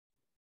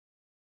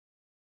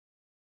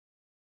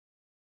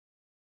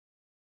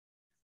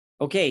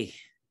Okay,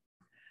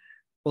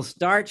 we'll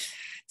start.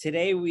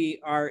 Today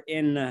we are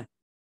in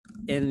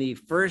the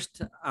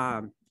first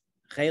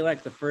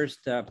chelek, the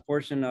first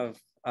portion of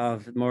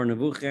Mor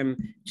Nevuchim,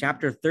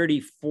 chapter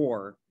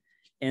 34.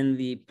 In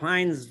the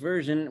Pines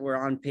version, we're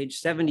on page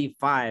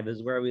 75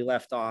 is where we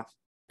left off.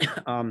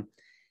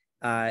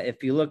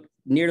 If you look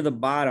near the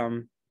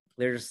bottom,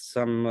 there's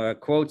some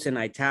quotes in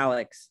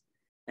italics,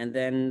 and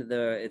then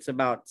it's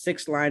about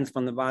 6 lines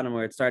from the bottom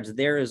where it starts,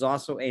 there is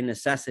also a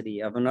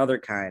necessity of another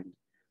kind,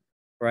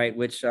 right?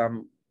 Which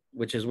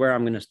is where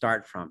I'm going to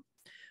start from.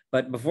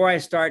 But before I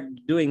start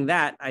doing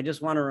that, I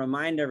just want to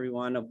remind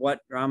everyone of what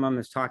Rambam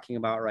is talking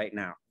about right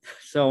now.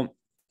 So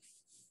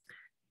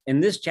in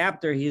this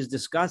chapter, he's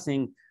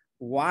discussing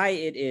why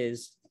it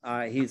is,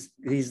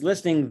 he's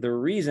listing the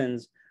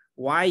reasons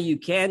why you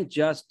can't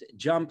just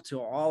jump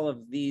to all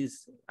of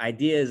these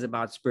ideas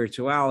about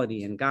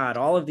spirituality and God,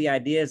 all of the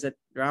ideas that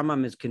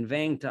Rambam is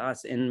conveying to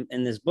us in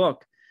this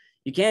book.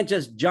 You can't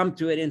just jump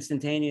to it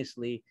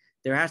instantaneously.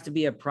 There has to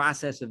be a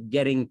process of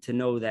getting to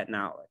know that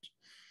knowledge.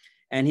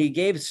 And he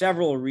gave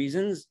several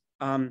reasons.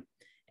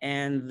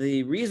 And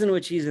the reason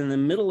which he's in the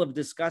middle of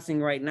discussing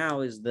right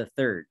now is the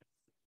third.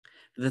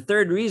 The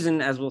third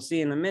reason, as we'll see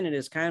in a minute,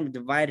 is kind of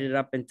divided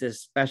up into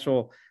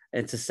several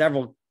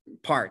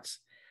parts.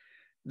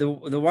 The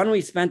one we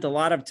spent a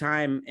lot of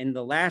time in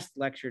the last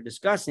lecture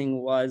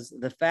discussing was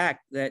the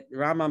fact that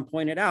Rambam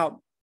pointed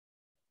out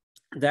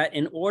that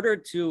in order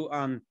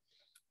to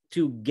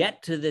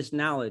get to this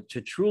knowledge,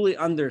 to truly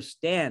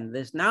understand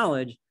this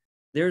knowledge,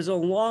 there's a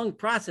long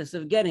process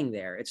of getting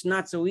there. It's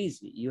not so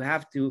easy. You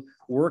have to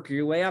work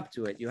your way up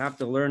to it. You have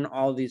to learn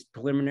all these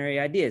preliminary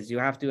ideas. You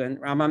have to, and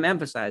Rambam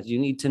emphasized, you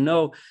need to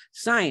know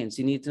science.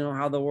 You need to know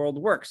how the world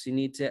works. You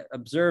need to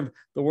observe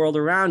the world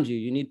around you.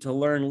 You need to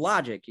learn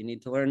logic. You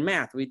need to learn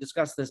math. We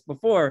discussed this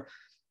before,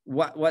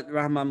 what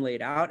Rambam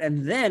laid out.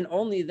 And then,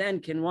 only then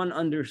can one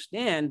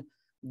understand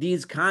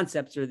these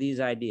concepts or these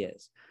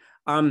ideas.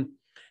 So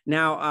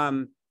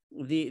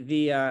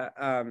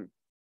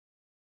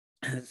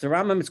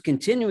Rambam is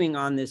continuing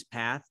on this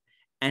path,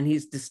 and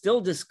he's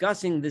still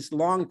discussing this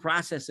long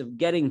process of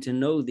getting to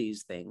know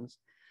these things.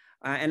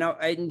 And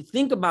I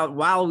think about,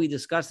 while we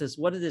discuss this,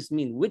 what does this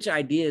mean? Which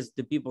ideas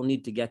do people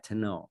need to get to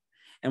know?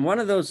 And one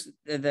of those,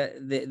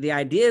 the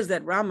ideas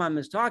that Rambam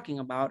is talking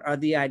about are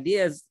the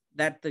ideas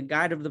that the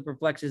Guide of the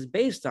Perplexed is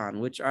based on,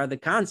 which are the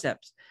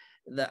concepts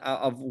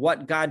of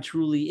what God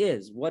truly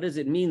is. What does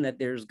it mean that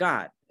there's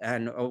God?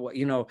 And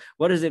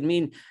what does it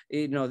mean?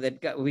 That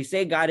God, we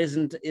say God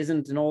isn't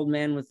an old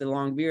man with a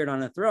long beard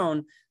on a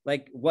throne.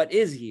 Like, what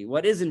is he?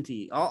 What isn't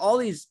he? All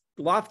these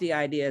lofty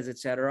ideas,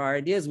 etc., are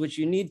ideas which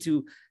you need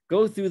to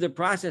go through the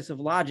process of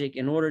logic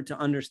in order to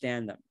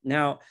understand them.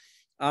 Now,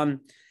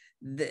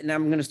 now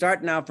I'm going to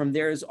start now from,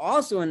 there is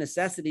also a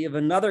necessity of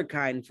another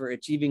kind for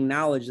achieving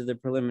knowledge of the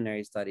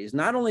preliminary studies.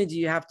 Not only do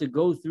you have to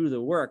go through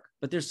the work,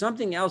 but there's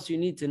something else you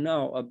need to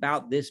know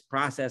about this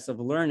process of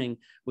learning,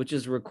 which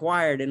is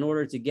required in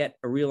order to get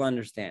a real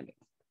understanding.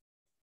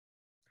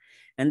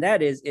 And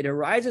that is, it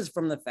arises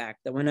from the fact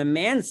that when a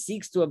man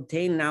seeks to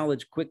obtain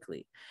knowledge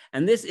quickly,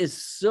 and this is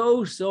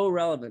so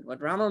relevant,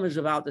 what Rambam is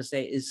about to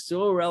say is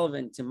so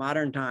relevant to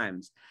modern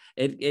times.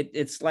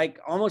 It's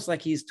like almost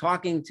like he's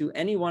talking to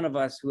any one of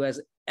us who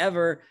has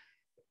ever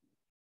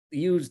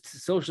used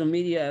social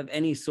media of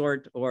any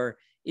sort, or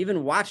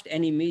even watched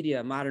any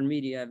media, modern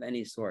media of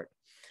any sort.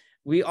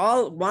 We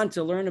all want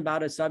to learn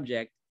about a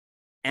subject,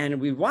 and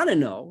we want to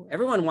know,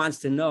 everyone wants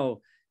to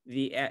know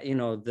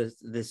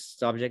this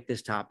subject,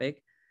 this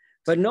topic,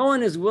 but no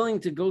one is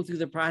willing to go through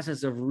the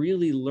process of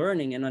really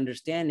learning and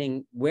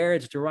understanding where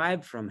it's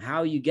derived from,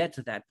 how you get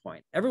to that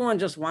point. Everyone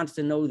just wants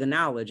to know the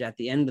knowledge at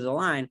the end of the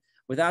line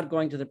without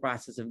going to the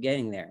process of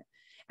getting there.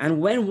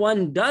 And when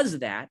one does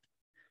that,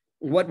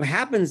 what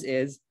happens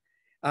is,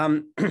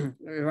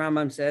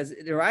 Rambam says,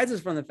 it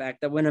arises from the fact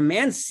that when a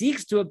man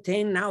seeks to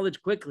obtain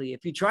knowledge quickly,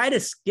 if you try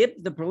to skip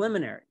the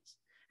preliminaries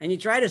and you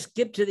try to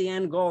skip to the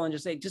end goal and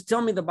just say, just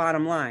tell me the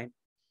bottom line,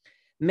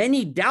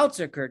 many doubts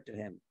occur to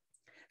him.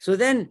 So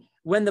then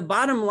when the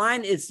bottom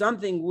line is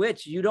something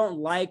which you don't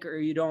like, or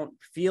you don't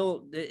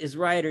feel is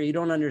right, or you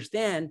don't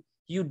understand,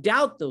 you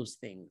doubt those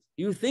things.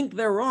 You think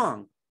they're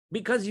wrong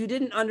because you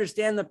didn't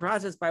understand the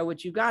process by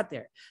which you got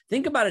there.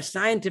 Think about a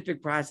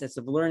scientific process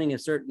of learning a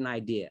certain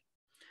idea,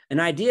 an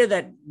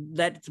idea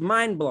that's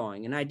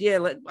mind-blowing, an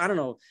idea, I don't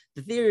know,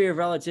 the theory of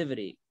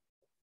relativity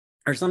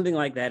or something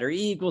like that, or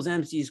E equals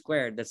mc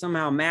squared, that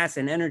somehow mass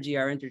and energy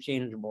are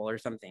interchangeable or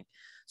something.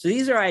 So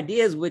these are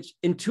ideas which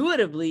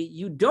intuitively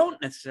you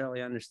don't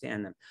necessarily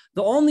understand them.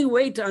 The only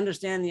way to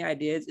understand the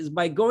ideas is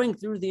by going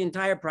through the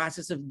entire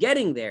process of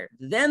getting there.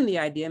 Then the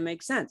idea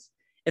makes sense.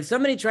 If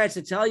somebody tries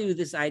to tell you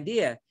this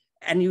idea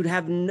and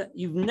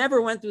you've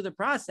never went through the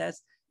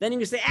process, then you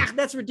can say,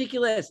 that's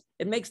ridiculous.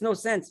 It makes no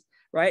sense,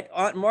 right?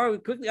 More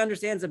quickly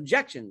understands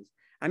objections.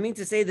 I mean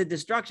to say the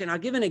destruction. I'll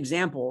give an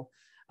example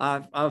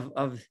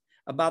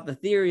about the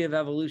theory of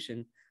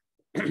evolution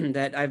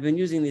that I've been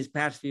using these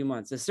past few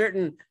months. A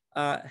certain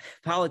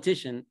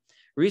politician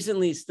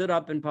recently stood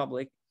up in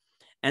public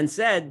and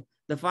said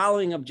the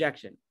following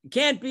objection. It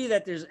can't be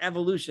that there's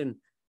evolution.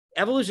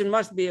 Evolution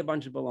must be a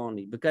bunch of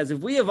baloney, because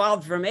if we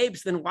evolved from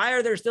apes, then why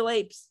are there still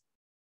apes?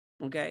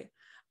 Okay.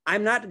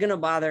 I'm not going to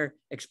bother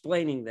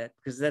explaining that,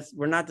 because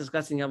we're not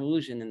discussing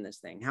evolution in this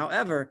thing.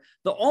 However,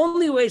 the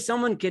only way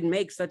someone can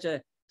make such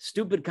a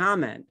stupid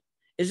comment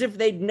is if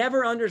they'd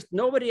never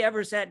nobody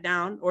ever sat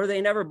down, or they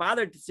never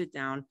bothered to sit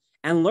down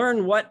and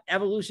learn what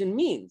evolution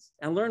means,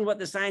 and learn what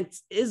the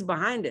science is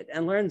behind it,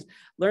 and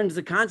learns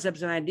the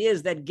concepts and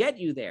ideas that get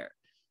you there,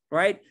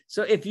 right?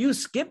 So if you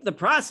skip the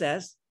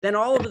process, then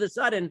all of a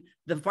sudden,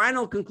 the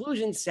final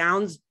conclusion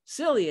sounds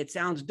silly, it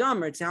sounds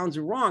dumb, or it sounds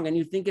wrong, and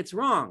you think it's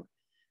wrong,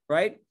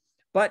 right?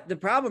 But the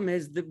problem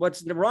is that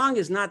what's wrong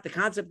is not the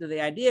concept of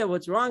the idea.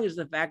 What's wrong is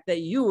the fact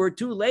that you were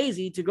too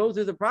lazy to go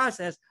through the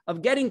process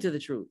of getting to the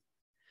truth.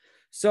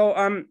 So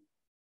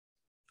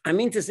I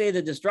mean to say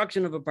the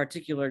destruction of a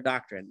particular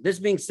doctrine, this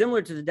being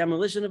similar to the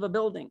demolition of a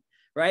building,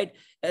 right?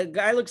 A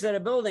guy looks at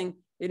a building,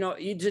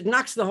 he just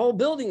knocks the whole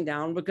building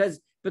down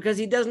because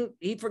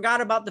he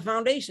forgot about the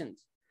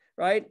foundations,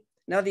 right?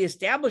 Now, the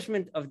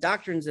establishment of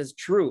doctrines as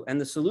true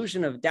and the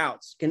solution of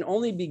doubts can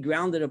only be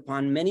grounded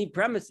upon many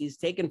premises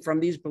taken from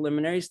these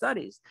preliminary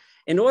studies.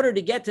 In order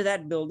to get to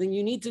that building,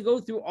 you need to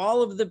go through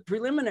all of the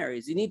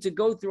preliminaries. You need to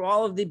go through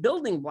all of the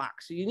building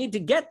blocks. You need to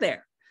get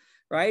there,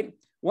 right?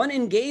 One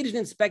engaged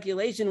in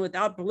speculation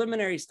without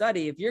preliminary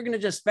study, if you're going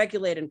to just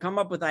speculate and come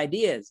up with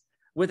ideas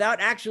without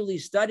actually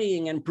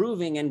studying and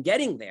proving and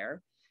getting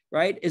there,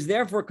 right, is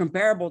therefore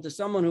comparable to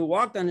someone who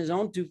walked on his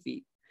own 2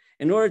 feet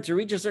in order to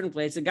reach a certain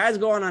place. The guy's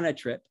going on a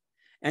trip,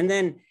 and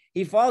then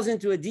he falls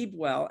into a deep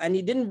well, and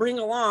he didn't bring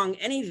along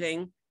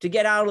anything to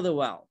get out of the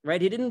well,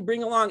 right? He didn't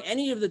bring along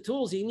any of the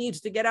tools he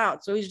needs to get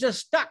out. So he's just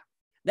stuck.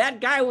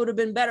 That guy would have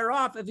been better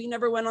off if he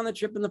never went on the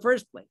trip in the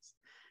first place.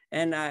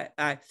 And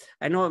I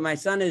know my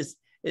son is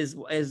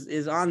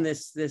on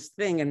this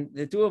thing, and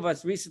the two of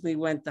us recently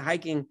went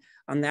hiking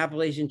on the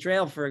Appalachian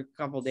Trail for a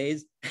couple of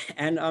days,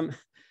 and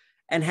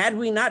had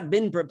we not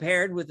been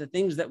prepared with the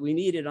things that we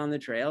needed on the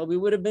trail, we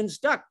would have been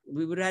stuck.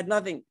 We would have had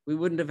nothing. We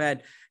wouldn't have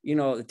had,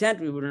 the tent.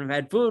 We wouldn't have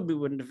had food. We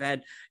wouldn't have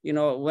had,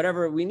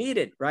 whatever we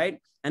needed, right?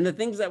 And the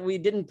things that we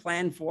didn't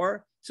plan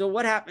for. So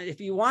what happened? If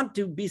you want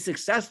to be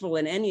successful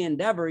in any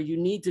endeavor, you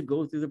need to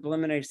go through the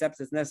preliminary steps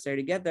that's necessary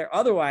to get there.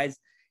 Otherwise,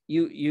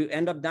 you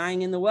end up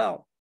dying in the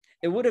well.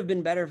 It would have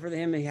been better for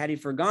him had he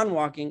forgone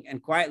walking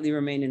and quietly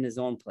remained in his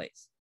own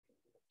place.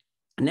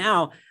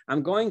 Now,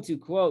 I'm going to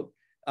quote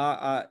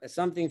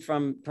something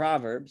from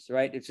Proverbs,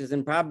 right? Which is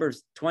in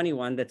Proverbs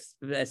 21, that's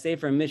a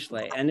sefer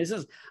Mishlei. And this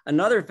is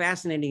another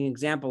fascinating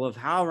example of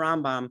how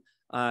Rambam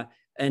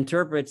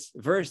interprets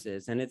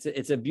verses. And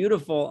it's a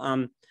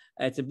beautiful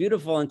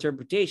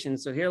interpretation.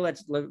 So here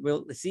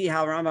we'll see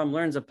how Rambam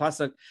learns a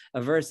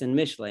verse in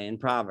Mishlei in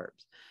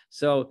Proverbs.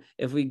 So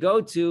if we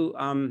go to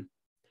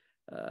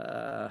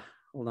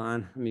hold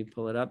on, let me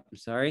pull it up. I'm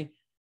sorry.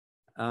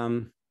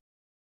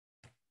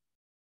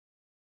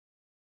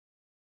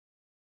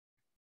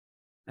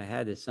 I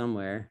had this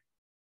somewhere.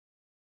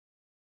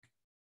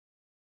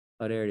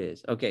 Oh, there it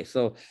is. Okay,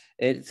 so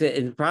it's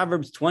in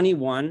Proverbs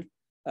 21,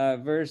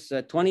 verse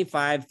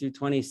 25 through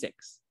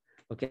 26.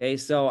 Okay,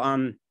 so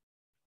in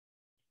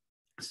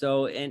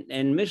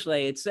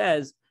Mishlei it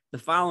says the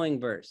following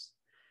verse: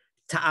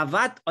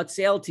 Ta'avat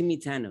otzel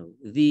timitenu,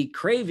 the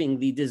craving,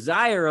 the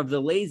desire of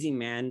the lazy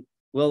man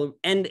will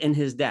end in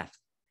his death.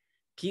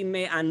 Ki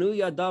me'anu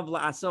yadav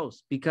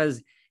la'asos,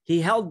 because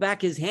he held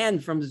back his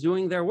hand from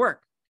doing their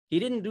work. He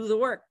didn't do the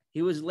work.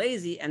 He was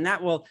lazy, and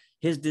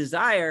his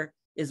desire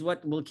is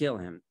what will kill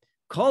him.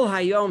 Kol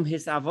hayom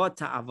hisavot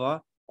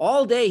ta'ava.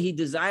 All day he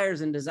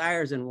desires and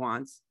desires and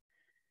wants.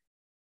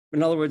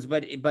 In other words,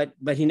 but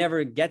he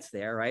never gets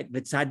there, right?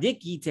 But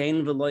tzaddik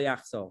yitain v'lo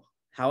yachsoch.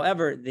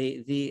 However,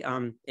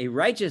 a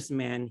righteous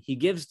man, he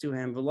gives to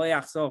him v'lo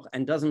yachsoch,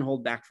 and doesn't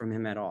hold back from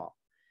him at all.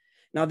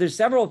 Now, there's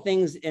several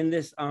things in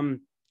this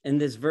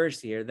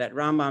verse here that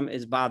Rambam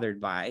is bothered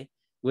by,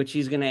 which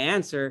he's going to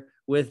answer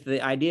with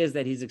the ideas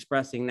that he's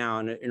expressing now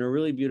in a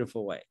really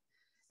beautiful way.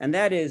 And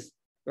that is,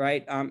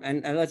 right,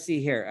 and let's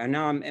see here. And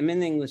now I'm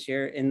in English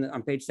here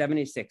on page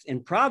 76.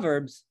 In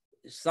Proverbs,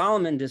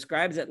 Solomon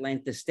describes at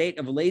length the state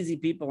of lazy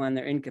people and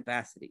their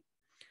incapacity.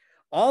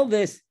 All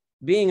this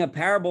being a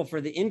parable for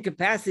the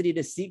incapacity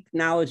to seek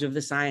knowledge of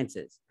the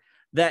sciences.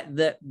 That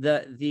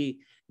the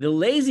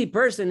lazy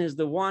person is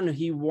the one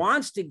he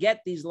wants to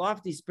get these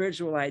lofty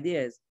spiritual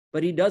ideas,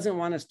 but he doesn't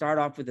want to start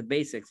off with the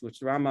basics, which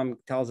Rambam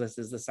tells us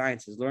is the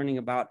sciences, learning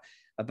about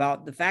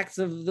the facts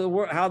of the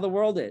world, how the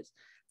world is.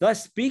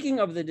 Thus, speaking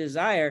of the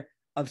desire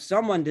of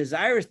someone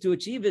desires to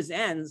achieve his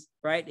ends,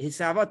 right? He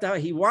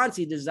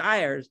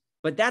desires,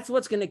 but that's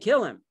what's going to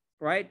kill him,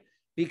 right?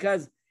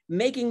 Because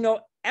making no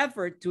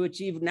effort to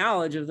achieve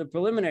knowledge of the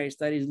preliminary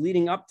studies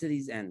leading up to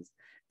these ends,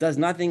 does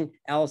nothing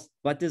else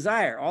but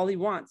desire, all he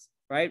wants,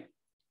 right?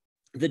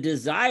 The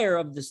desire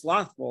of the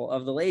slothful,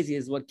 of the lazy,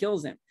 is what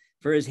kills him.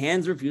 For his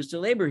hands refuse to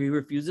labor. He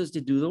refuses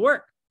to do the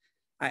work.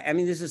 I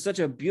mean, this is such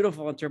a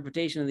beautiful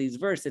interpretation of these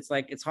verses. It's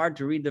like, it's hard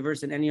to read the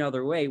verse in any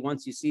other way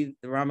once you see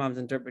the Rambam's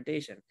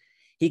interpretation.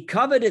 He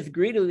coveteth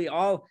greedily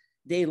all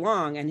day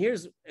long. And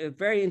here's a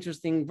very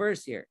interesting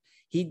verse here.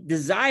 He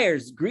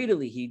desires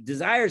greedily, he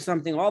desires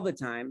something all the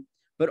time,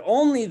 but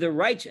only the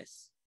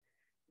righteous.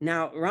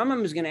 Now,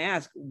 Rambam is going to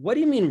ask, what do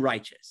you mean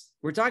righteous?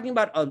 We're talking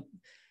about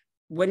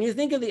when you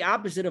think of the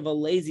opposite of a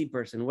lazy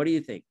person, what do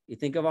you think? You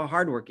think of a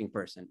hardworking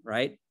person,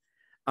 right?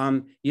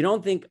 You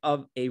don't think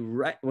of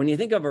when you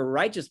think of a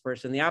righteous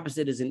person, the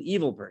opposite is an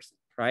evil person,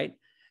 right?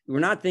 We're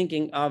not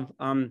thinking of,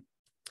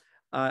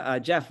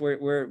 Jeff,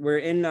 we're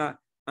in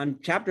on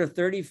chapter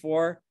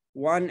 34,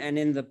 1, and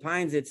in the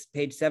Pines, it's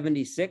page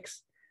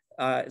 76.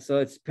 So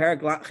it's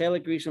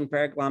Chelik Rishon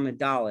Perek Lamed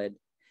Daled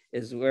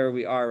is where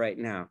we are right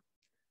now.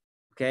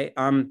 Okay.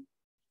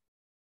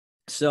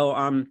 So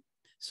I'm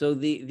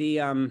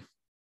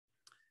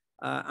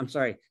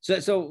sorry.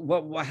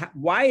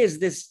 Why is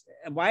this?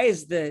 Why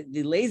is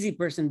the lazy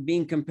person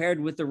being compared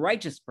with the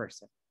righteous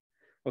person?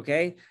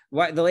 Okay.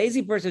 Why the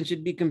lazy person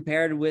should be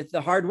compared with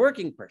the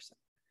hardworking person?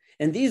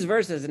 In these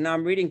verses, and now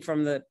I'm reading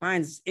from the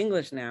Pines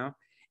English now.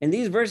 In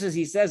these verses,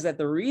 he says that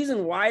the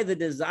reason why the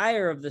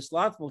desire of the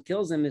slothful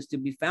kills him is to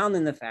be found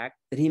in the fact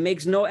that he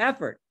makes no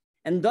effort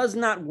and does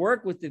not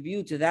work with the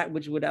view to that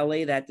which would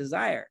allay that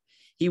desire.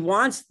 He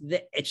wants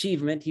the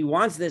achievement, he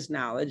wants this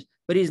knowledge,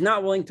 but he's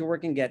not willing to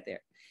work and get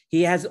there.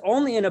 He has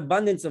only an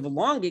abundance of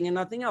longing and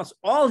nothing else.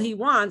 All he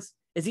wants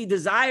is he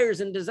desires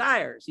and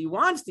desires. He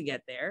wants to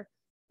get there,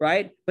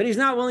 right? But he's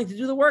not willing to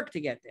do the work to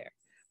get there.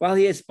 While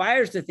he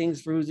aspires to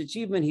things for whose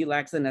achievement he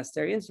lacks the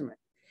necessary instrument.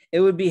 It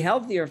would be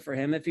healthier for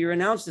him if he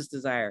renounced this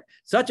desire.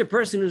 Such a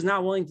person who's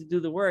not willing to do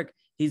the work,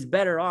 he's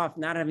better off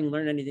not having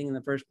learned anything in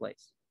the first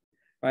place,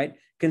 right?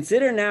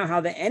 Consider now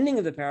how the ending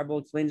of the parable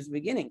explains the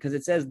beginning, because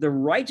it says, the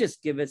righteous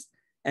giveth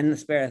and the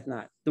spareth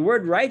not. The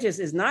word righteous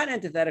is not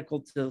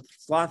antithetical to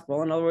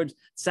slothful. In other words,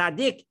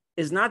 tzaddik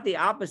is not the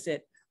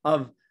opposite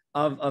of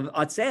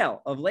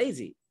atzel, of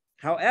lazy.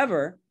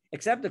 However,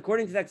 except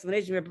according to the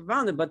explanation we have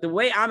propounded, but the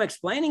way I'm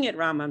explaining it,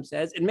 Rambam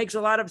says, it makes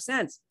a lot of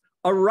sense.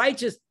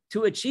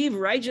 To achieve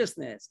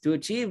righteousness, to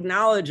achieve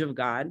knowledge of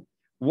God,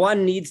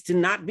 one needs to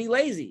not be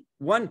lazy.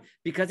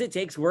 Because it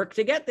takes work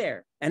to get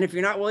there. And if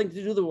you're not willing to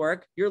do the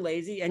work, you're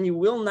lazy and you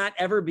will not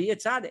ever be a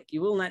tzaddik.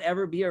 You will not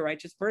ever be a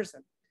righteous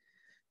person.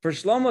 For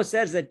Shlomo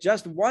says that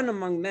just one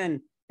among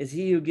men is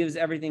he who gives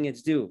everything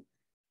its due.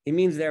 He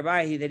means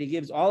thereby that he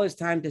gives all his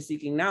time to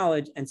seeking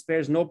knowledge and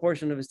spares no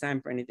portion of his time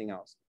for anything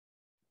else.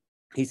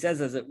 He says,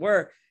 as it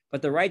were,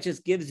 but the righteous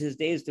gives his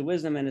days to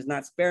wisdom and is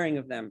not sparing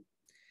of them,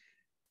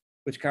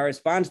 which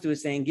corresponds to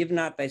his saying, give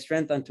not thy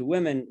strength unto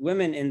women.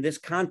 Women in this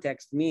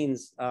context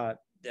means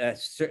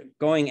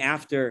going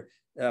after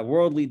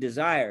worldly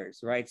desires,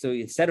 right? So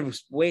instead of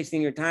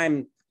wasting your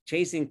time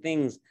chasing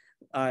things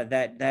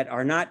that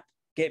are not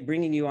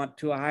bringing you on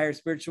to a higher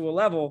spiritual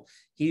level,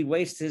 he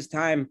wastes his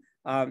time,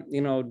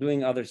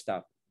 doing other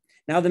stuff.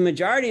 Now, the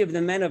majority of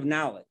the men of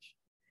knowledge,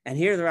 and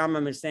here the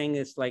Rambam is saying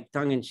this like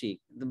tongue in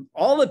cheek,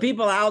 all the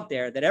people out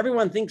there that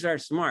everyone thinks are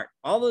smart,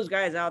 all those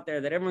guys out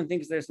there that everyone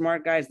thinks they're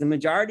smart guys, the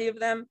majority of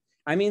them,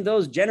 I mean,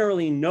 those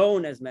generally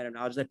known as men of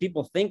knowledge, that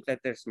people think that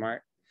they're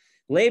smart,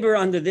 labor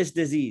under this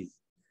disease.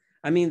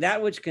 I mean,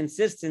 that which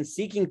consists in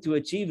seeking to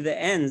achieve the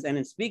ends and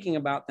in speaking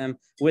about them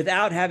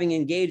without having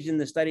engaged in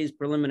the studies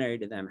preliminary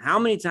to them. How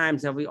many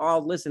times have we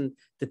all listened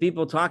to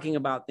people talking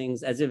about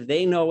things as if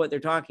they know what they're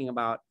talking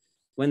about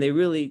when they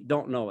really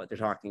don't know what they're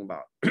talking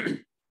about?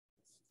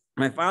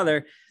 My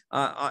father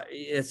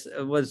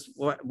was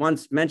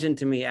once mentioned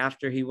to me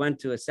after he went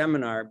to a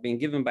seminar being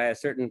given by a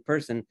certain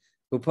person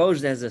who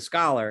posed as a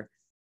scholar.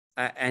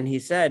 And he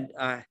said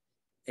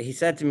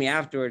to me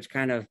afterwards,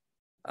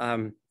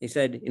 he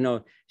said,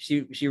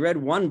 she read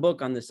one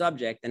book on the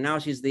subject and now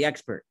she's the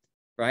expert,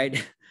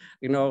 right?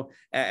 If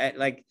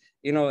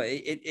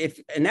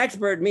an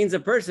expert means a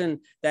person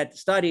that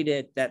studied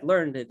it, that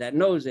learned it, that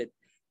knows it,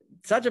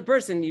 such a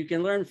person you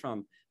can learn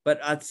from.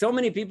 But so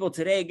many people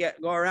today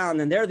go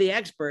around and they're the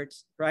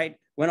experts, right?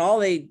 When all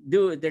they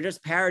do, they're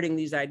just parroting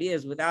these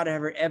ideas without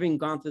ever having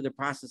gone through the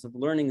process of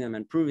learning them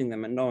and proving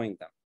them and knowing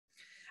them.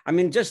 I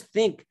mean, just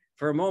think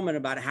for a moment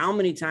about how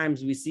many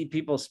times we see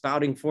people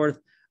spouting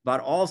forth about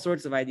all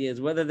sorts of ideas,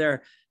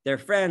 whether they're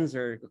friends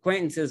or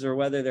acquaintances, or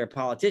whether they're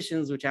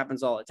politicians, which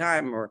happens all the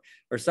time, or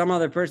some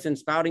other person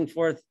spouting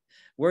forth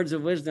words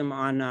of wisdom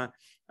on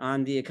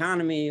the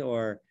economy,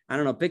 or I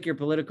don't know, pick your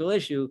political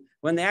issue,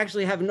 when they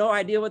actually have no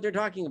idea what they're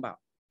talking about.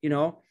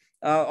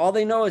 All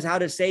they know is how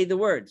to say the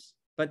words,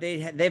 but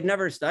they've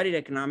never studied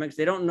economics.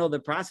 They don't know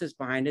the process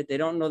behind it. They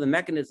don't know the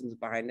mechanisms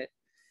behind it.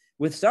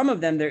 With some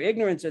of them, their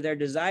ignorance or their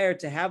desire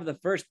to have the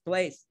first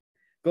place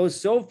goes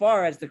so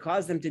far as to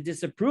cause them to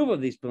disapprove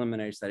of these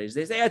preliminary studies.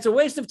 They say, it's a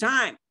waste of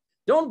time.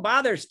 Don't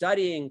bother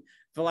studying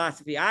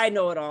philosophy. I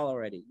know it all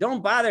already.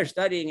 Don't bother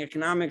studying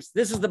economics.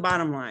 This is the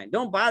bottom line.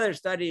 Don't bother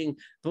studying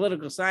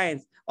political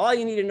science. All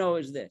you need to know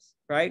is this,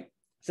 right?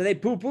 So they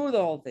poo-poo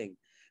the whole thing,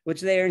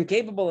 which they are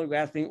incapable of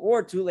grasping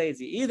or too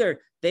lazy. Either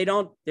they're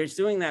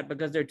doing that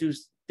because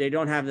they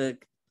don't have the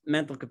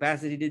mental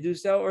capacity to do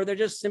so, or they're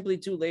just simply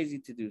too lazy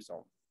to do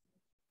so.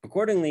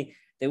 Accordingly,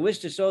 They wish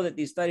to show that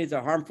these studies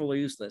are harmful or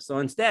useless. So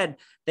instead,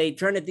 they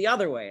turn it the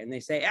other way and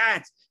they say,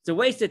 it's a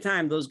waste of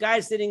time. Those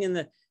guys sitting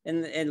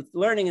in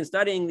learning and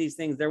studying these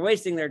things, they're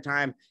wasting their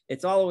time.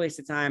 It's all a waste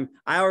of time.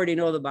 I already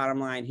know the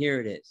bottom line.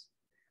 Here it is.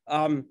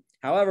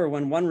 However,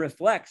 when one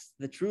reflects,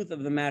 the truth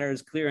of the matter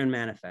is clear and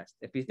manifest.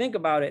 If you think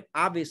about it,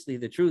 obviously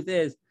the truth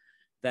is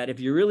that if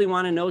you really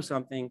want to know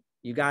something,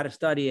 you got to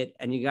study it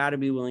and you got to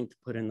be willing to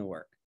put in the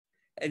work.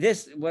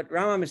 What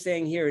Rambam is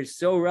saying here is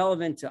so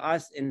relevant to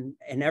us in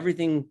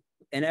everything,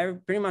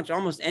 and pretty much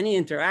almost any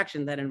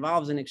interaction that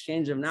involves an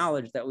exchange of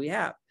knowledge that we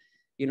have,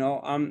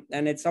 and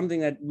it's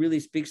something that really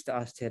speaks to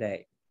us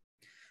today.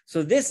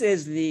 So this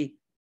is the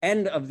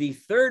end of the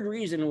third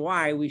reason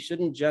why we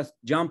shouldn't just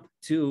jump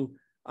to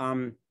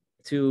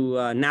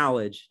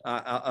knowledge,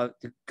 to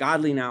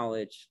godly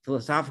knowledge,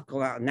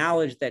 philosophical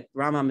knowledge that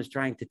Rambam is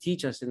trying to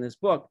teach us in this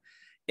book,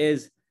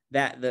 is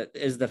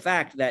the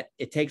fact that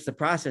it takes the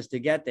process to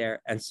get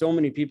there, and so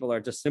many people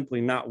are just simply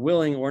not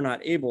willing or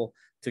not able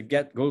to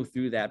go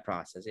through that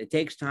process. It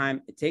takes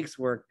time, it takes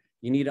work.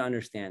 You need to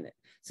understand it.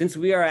 Since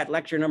we are at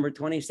lecture number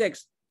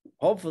 26,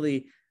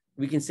 hopefully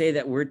we can say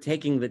that we're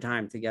taking the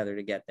time together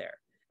to get there,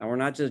 and we're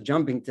not just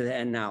jumping to the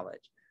end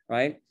knowledge,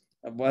 right?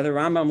 Whether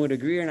Rambam would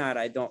agree or not,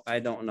 I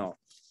don't know.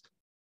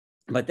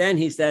 But then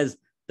he says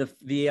the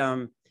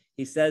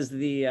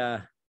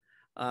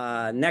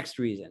next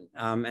reason,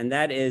 and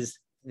that is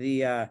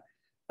the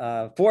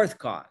fourth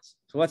cause.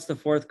 So what's the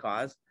fourth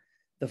cause?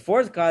 The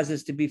fourth cause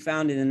is to be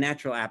found in the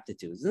natural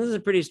aptitudes. This is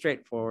pretty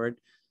straightforward.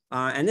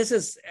 And this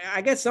is,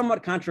 I guess,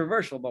 somewhat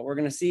controversial, but we're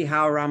going to see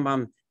how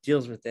Rambam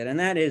deals with it. And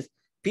that is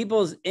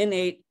people's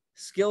innate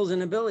skills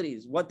and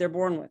abilities, what they're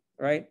born with,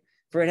 right?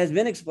 For it has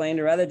been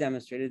explained or rather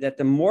demonstrated that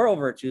the moral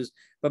virtues,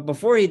 but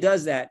before he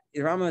does that,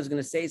 Rambam is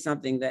going to say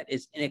something that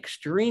is an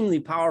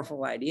extremely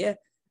powerful idea.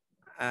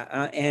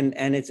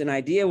 And it's an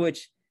idea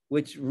which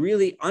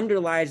really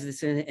underlies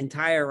this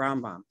entire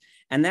Rambam.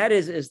 And that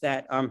is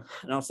that, and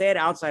I'll say it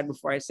outside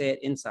before I say it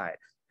inside.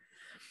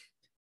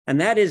 And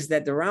that is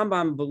that the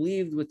Rambam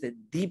believed with the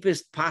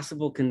deepest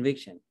possible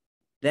conviction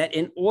that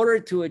in order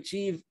to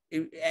achieve,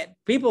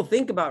 people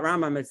think about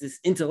Rambam as this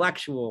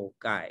intellectual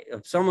guy,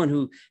 of someone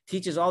who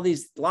teaches all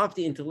these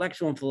lofty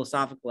intellectual and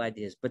philosophical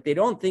ideas, but they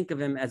don't think of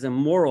him as a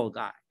moral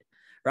guide.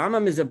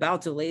 Rambam is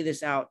about to lay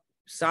this out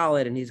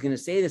solid, and he's going to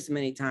say this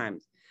many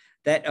times,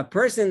 that a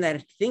person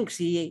that thinks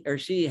he or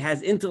she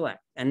has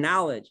intellect and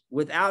knowledge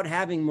without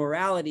having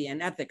morality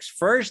and ethics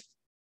first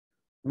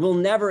will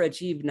never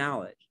achieve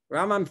knowledge.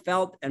 Rambam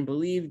felt and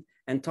believed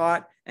and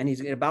taught, and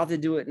he's about to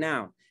do it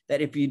now,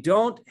 that if you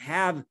don't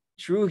have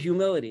true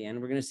humility, and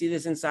we're going to see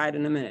this inside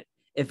in a minute,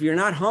 if you're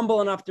not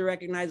humble enough to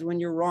recognize when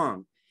you're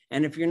wrong,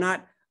 and if you're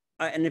not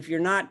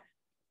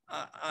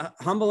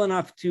humble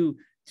enough to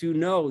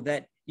know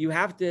that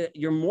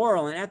your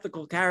moral and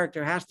ethical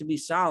character has to be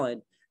solid,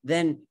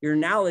 then your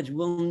knowledge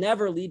will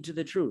never lead to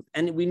the truth.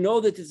 And we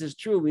know that this is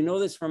true. We know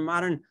this from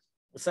modern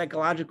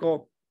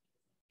psychological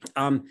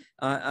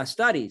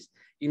studies.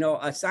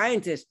 A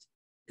scientist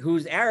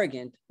who's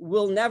arrogant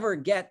will never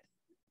get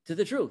to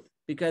the truth,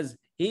 because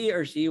he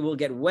or she will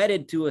get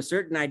wedded to a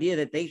certain idea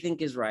that they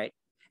think is right,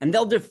 and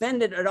they'll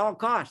defend it at all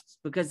costs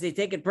because they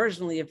take it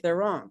personally if they're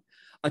wrong.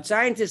 A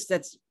scientist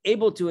that's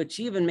able to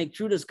achieve and make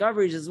true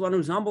discoveries is one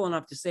who's humble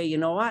enough to say, you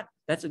know what,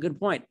 that's a good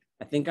point.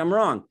 I think I'm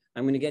wrong.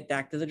 I'm going to get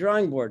back to the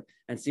drawing board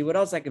and see what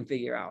else I can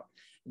figure out.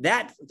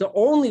 That's the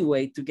only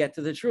way to get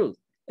to the truth.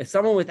 If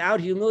someone without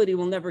humility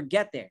will never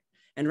get there.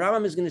 And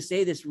Rambam is going to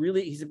say this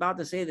he's about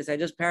to say this. I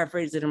just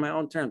paraphrased it in my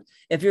own terms.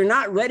 If you're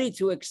not ready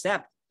to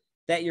accept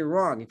that you're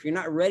wrong, if you're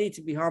not ready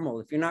to be humble,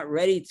 if you're not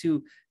ready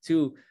to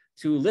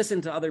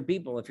listen to other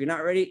people, if you're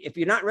not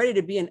ready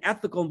to be an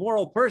ethical,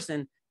 moral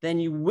person, then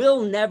you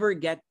will never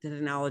get to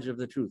the knowledge of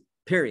the truth,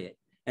 period.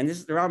 And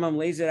this, the Rambam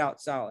lays it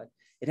out solid.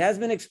 It has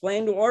been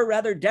explained, or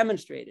rather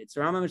demonstrated.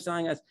 So Rambam is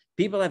telling us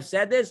people have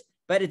said this,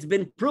 but it's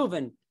been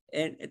proven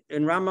in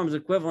Rambam's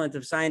equivalent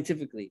of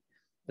scientifically,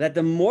 that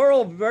the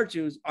moral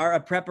virtues are a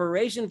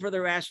preparation for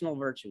the rational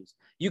virtues.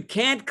 You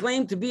can't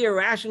claim to be a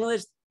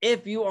rationalist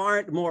if you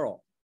aren't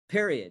moral,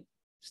 period.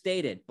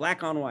 Stated,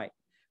 black on white,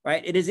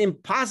 right? It is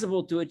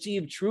impossible to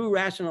achieve true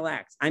rational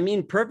acts. I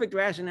mean, perfect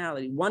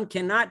rationality. One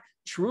cannot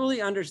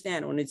truly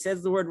understand. When it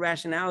says the word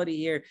rationality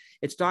here,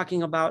 it's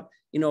talking about,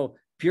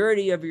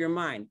 purity of your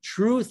mind,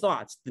 true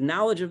thoughts, the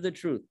knowledge of the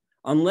truth,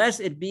 unless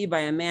it be by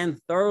a man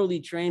thoroughly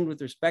trained with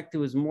respect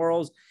to his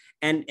morals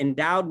and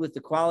endowed with the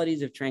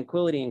qualities of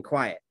tranquility and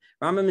quiet.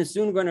 Rambam is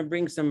soon going to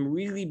bring some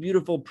really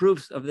beautiful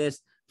proofs of this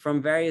from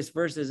various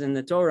verses in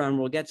the Torah, and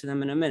we'll get to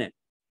them in a minute.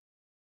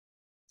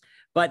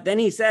 But then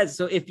he says,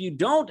 so if you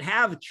don't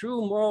have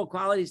true moral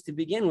qualities to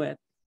begin with,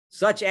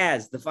 such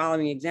as the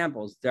following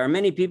examples, there are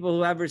many people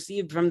who have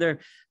received from their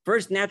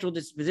first natural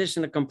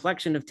disposition a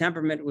complexion of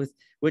temperament with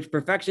which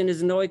perfection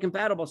is in no way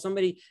compatible.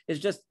 Somebody is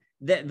just,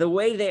 the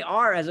way they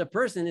are as a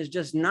person is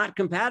just not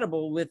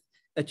compatible with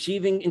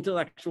achieving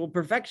intellectual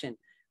perfection,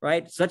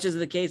 right? Such is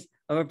the case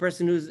of a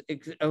person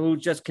who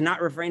just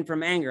cannot refrain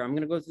from anger. I'm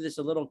going to go through this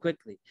a little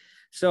quickly.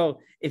 So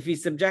if he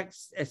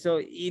subjects,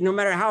 no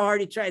matter how hard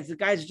he tries, the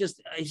guy's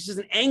he's just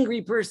an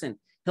angry person.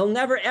 He'll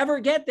never, ever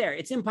get there.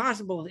 It's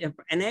impossible. If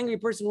an angry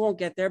person won't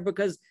get there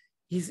because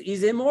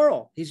he's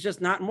immoral. He's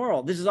just not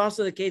moral. This is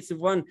also the case of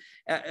one,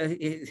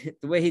 the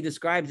way he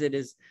describes it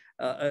is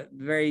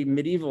very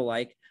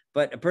medieval-like,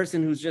 but a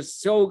person who's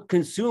just so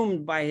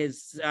consumed by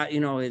his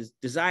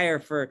desire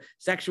for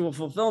sexual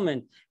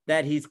fulfillment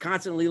that he's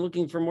constantly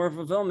looking for more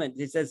fulfillment.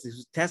 He says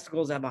his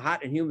testicles have a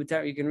hot and humid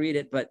temperature. You can read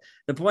it, but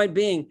the point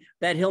being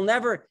that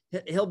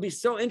he'll be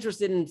so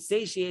interested in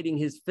satiating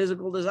his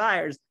physical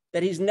desires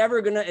that he's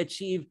never going to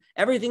achieve.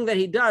 Everything that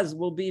he does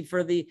will be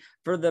for the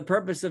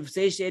purpose of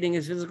satiating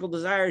his physical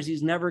desires.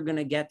 He's never going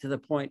to get to the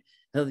point.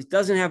 If he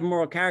doesn't have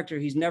moral character,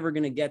 he's never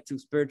going to get to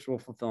spiritual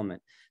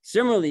fulfillment.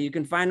 Similarly, you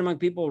can find among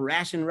people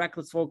rash and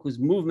reckless folk whose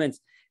movements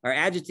are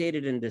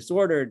agitated and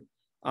disordered.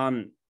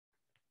 I'm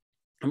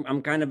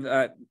kind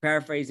of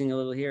paraphrasing a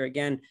little here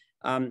again.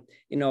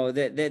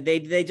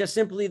 They just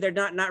simply, they're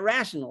not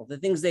rational. The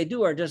things they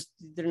do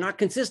they're not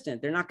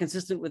consistent. They're not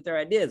consistent with their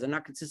ideas. They're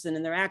not consistent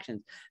in their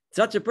actions.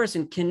 Such a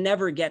person can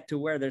never get to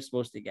where they're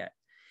supposed to get.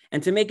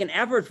 And to make an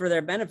effort for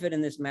their benefit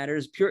in this matter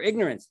is pure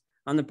ignorance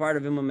on the part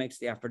of him who makes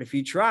the effort. If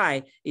you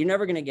try, you're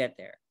never going to get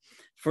there.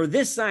 For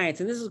this science,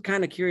 and this is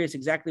kind of curious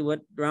exactly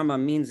what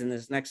Rambam means in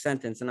this next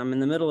sentence, and I'm in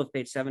the middle of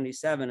page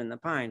 77 in the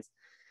Pines,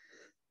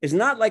 is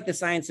not like the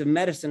science of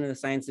medicine or the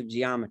science of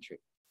geometry,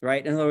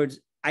 right? In other words,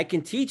 I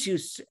can teach you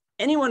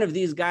any one of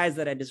these guys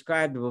that I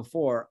described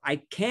before. I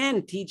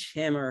can teach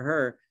him or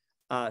her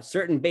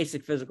certain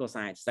basic physical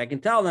sciences. I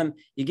can tell them,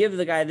 you give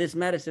the guy this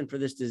medicine for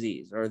this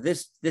disease, or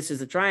this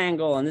is a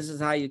triangle, and this is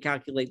how you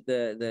calculate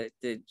the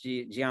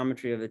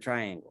geometry of the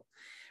triangle,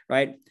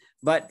 right?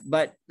 But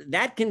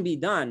that can be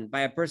done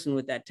by a person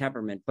with that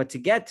temperament. But to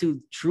get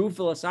to true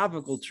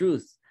philosophical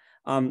truth,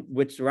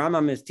 which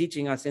Rambam is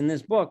teaching us in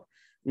this book,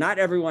 not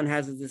everyone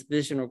has the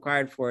disposition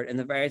required for it in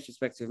the various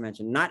respects we've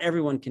mentioned. Not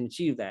everyone can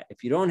achieve that.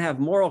 If you don't have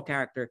moral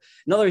character,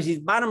 in other words, his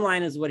bottom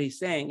line is what he's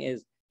saying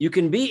is you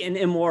can be an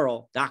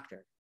immoral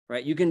doctor,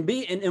 right? You can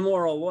be an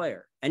immoral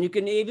lawyer, and you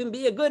can even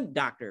be a good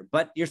doctor,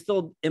 but you're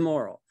still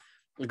immoral.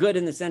 Good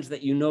in the sense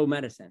that you know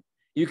medicine.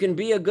 You can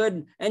be a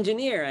good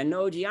engineer and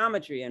know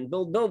geometry and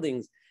build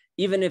buildings,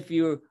 even if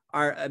you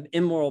are an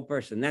immoral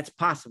person. That's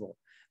possible.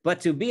 But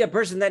to be a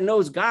person that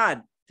knows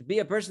God, to be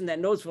a person that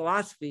knows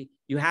philosophy,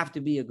 you have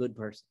to be a good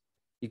person.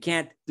 You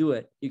can't do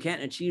it. You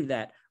can't achieve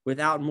that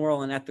without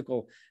moral and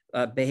ethical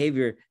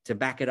behavior to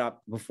back it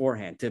up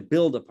beforehand, to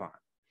build upon.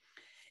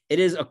 It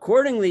is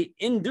accordingly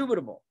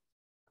indubitable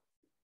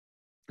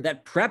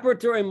that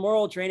preparatory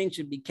moral training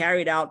should be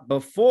carried out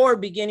before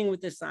beginning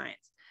with the science.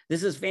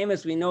 This is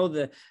famous. We know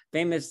the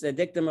famous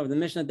dictum of the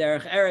Mishnah,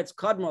 Derech Eretz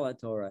Kadma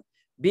Torah.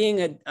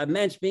 Being a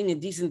mensch, being a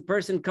decent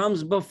person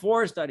comes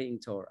before studying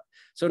Torah.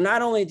 So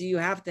not only do you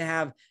have to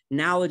have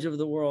knowledge of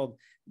the world,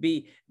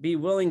 be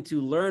willing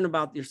to learn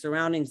about your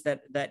surroundings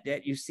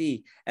that you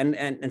see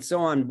and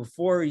so on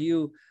before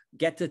you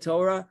get to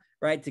Torah,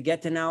 right? To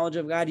get to knowledge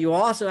of God, you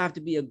also have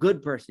to be a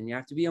good person. You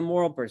have to be a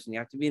moral person. You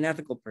have to be an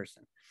ethical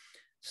person.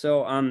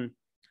 So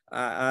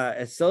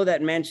so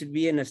that man should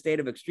be in a state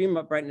of extreme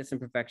uprightness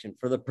and perfection.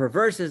 For the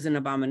perverse is an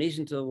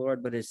abomination to the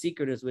Lord, but his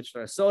secret is which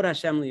Sod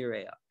Hashem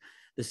liyireah.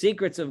 The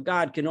secrets of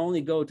God can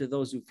only go to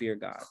those who fear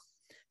God.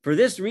 For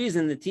this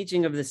reason, the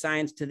teaching of the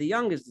science to the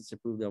young is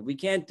disapproved of. We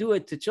can't do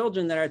it to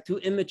children that are too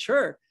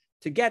immature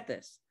to get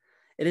this.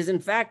 It is in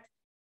fact,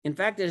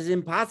 it is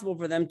impossible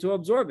for them to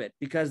absorb it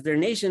because their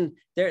nation,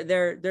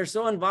 they're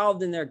so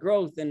involved in their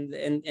growth and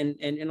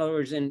in other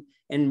words,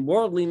 in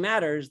worldly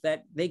matters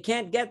that they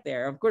can't get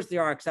there. Of course,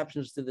 there are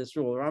exceptions to this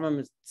rule. Rambam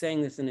is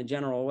saying this in a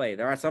general way.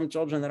 There are some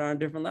children that are on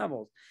different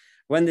levels.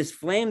 When the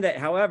flame that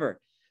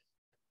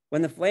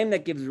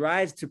gives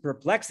rise to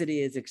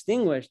perplexity is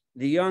extinguished,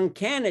 the young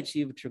can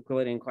achieve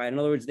tranquility and quiet. In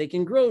other words, they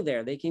can grow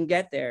there, they can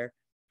get there,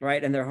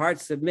 right? And their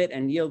hearts submit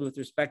and yield with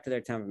respect to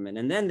their temperament.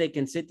 And then they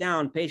can sit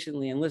down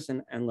patiently and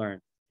listen and learn.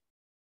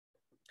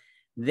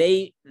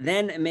 They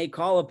then may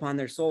call upon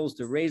their souls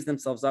to raise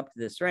themselves up to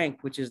this rank,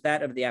 which is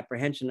that of the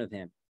apprehension of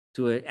him.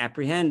 To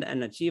apprehend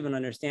and achieve and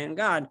understand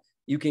God,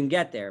 you can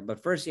get there.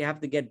 But first you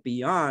have to get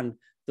beyond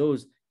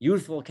those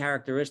youthful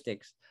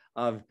characteristics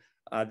of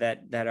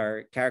that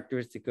are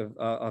characteristic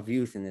of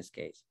youth in this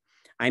case.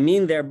 I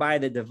mean thereby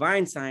the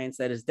divine science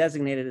that is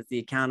designated as the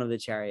account of the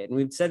chariot. And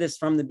we've said this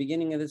from the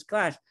beginning of this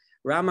class.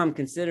 Rambam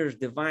considers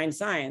divine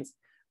science,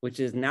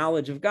 which is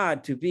knowledge of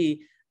God, to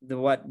be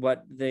what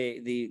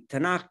the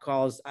Tanakh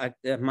calls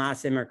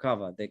Maaseh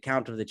Merkava, the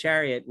account of the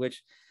chariot,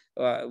 which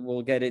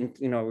we'll get in,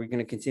 we're going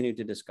to continue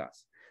to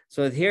discuss.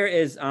 So here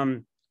is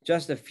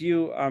just a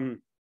few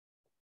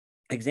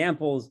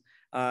examples.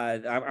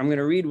 I'm going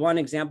to read one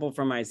example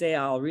from Isaiah.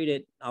 I'll read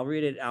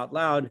it out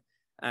loud.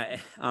 The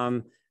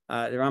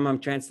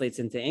Rambam translates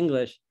into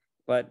English,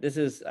 but this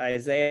is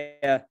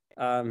Isaiah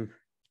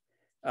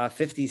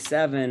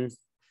 57,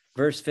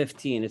 verse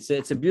 15.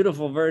 It's a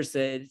beautiful verse.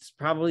 It's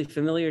probably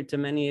familiar to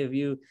many of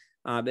you.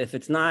 If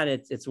it's not,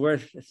 it's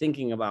worth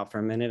thinking about for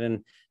a minute.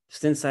 And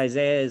since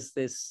Isaiah is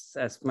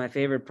that's my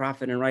favorite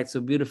prophet and writes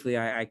so beautifully,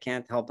 I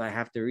can't help. I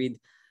have to read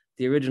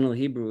the original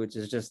Hebrew, which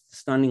is just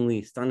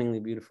stunningly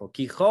beautiful.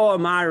 Kicho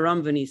amar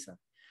ram v'nisa.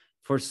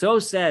 For so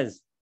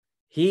says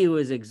he who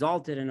is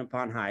exalted and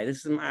upon high.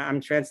 I'm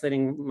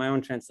translating my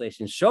own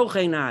translation.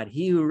 Shochenad,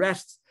 he who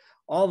rests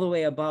all the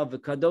way above,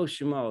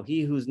 v'kadosh shemo,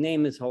 he whose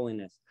name is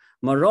holiness.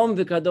 Marom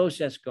v'kadosh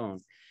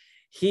eshkon.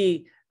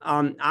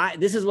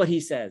 This is what he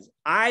says.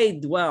 I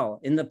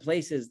dwell in the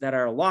places that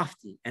are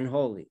lofty and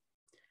holy.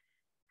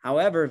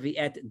 However,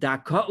 v'et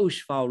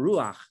dakaush val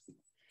ruach,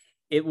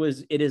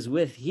 it is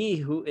with he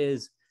who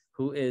is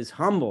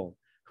humble,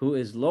 who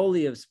is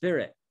lowly of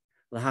spirit.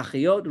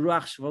 Lahachiyot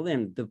ruach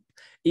shvalim.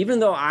 Even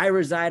though I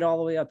reside all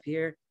the way up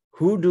here,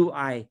 who do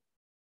I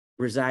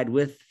reside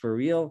with for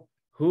real?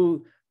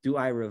 Who do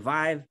I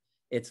revive?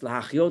 It's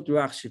lahachiyot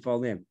ruach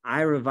shvalim.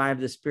 I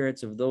revive the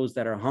spirits of those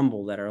that are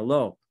humble, that are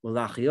low.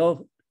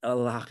 Lahachiyot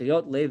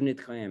lev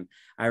nitchaim.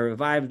 I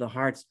revive the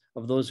hearts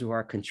of those who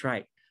are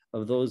contrite,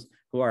 of those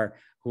who are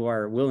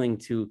willing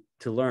to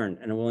learn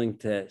and willing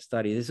to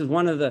study. This is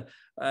one of the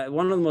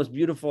most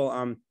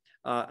beautiful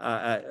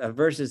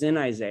verses in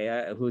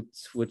Isaiah,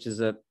 which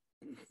is a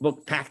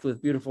book packed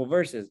with beautiful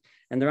verses.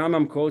 And the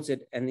Rambam quotes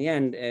it in the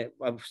end,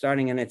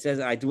 starting, and it says,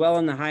 "I dwell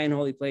in the high and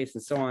holy place,"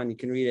 and so on. You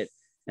can read it,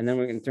 and then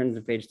we're going to turn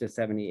the page to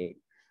 78.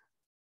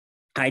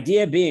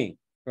 Idea being,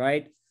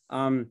 right,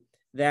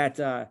 that,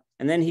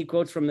 and then he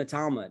quotes from the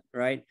Talmud,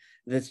 right?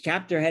 This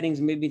chapter headings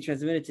may be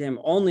transmitted to him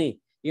only.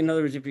 In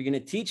other words, if you're going to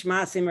teach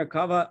Maaseh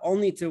Merkava,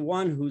 only to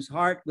one whose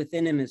heart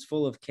within him is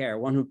full of care,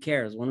 one who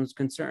cares, one who's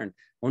concerned,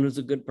 one who's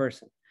a good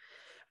person.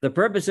 The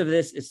purpose of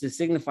this is to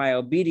signify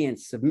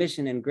obedience,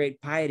 submission, and great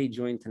piety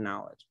joined to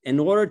knowledge. In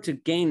order to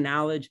gain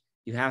knowledge,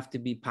 you have to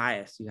be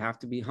pious. You have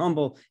to be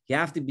humble. You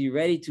have to be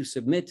ready to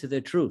submit to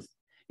the truth.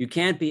 You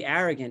can't be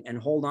arrogant and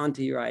hold on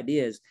to your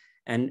ideas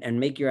and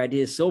make your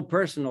ideas so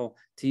personal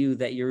to you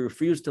that you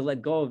refuse to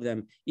let go of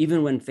them,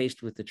 even when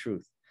faced with the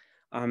truth.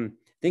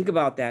 Think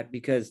about that,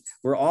 because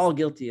we're all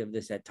guilty of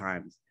this at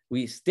times.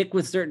 We stick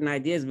with certain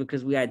ideas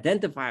because we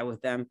identify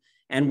with them,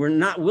 and we're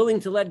not willing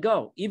to let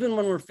go, even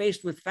when we're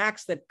faced with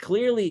facts that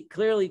clearly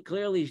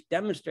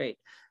demonstrate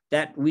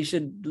that we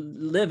should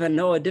live and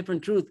know a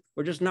different truth.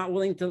 We're just not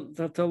willing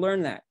to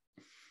learn that.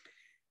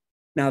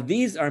 Now,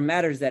 these are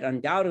matters that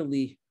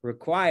undoubtedly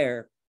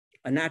require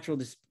a natural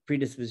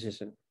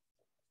predisposition.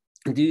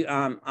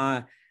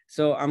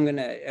 So I'm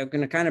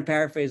gonna kind of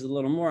paraphrase a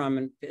little more.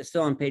 I'm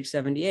still on page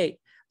 78,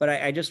 but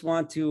I just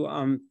want to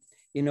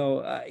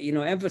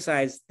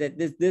emphasize that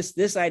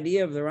this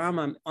idea of the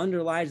Rambam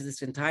underlies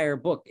this entire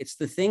book. It's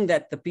the thing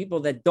that the people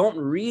that don't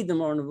read the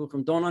Moreh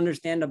Nevuchim don't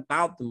understand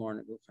about the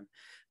Moreh Nevuchim.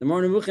 The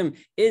Moreh Nevuchim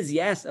is,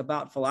 yes,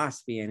 about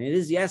philosophy, and it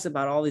is, yes,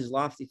 about all these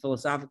lofty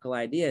philosophical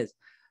ideas,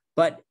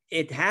 but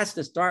it has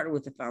to start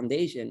with the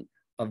foundation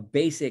of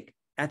basic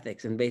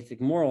ethics and basic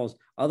morals.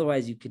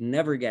 Otherwise, you can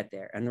never get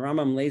there. And the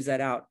Rambam lays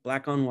that out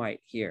black on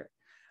white here.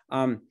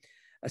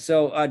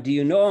 So do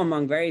you know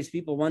among various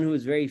people one who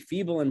is very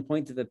feeble in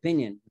point of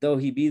opinion, though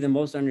he be the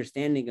most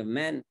understanding of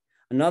men?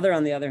 Another,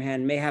 on the other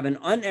hand, may have an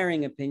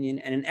unerring opinion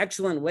and an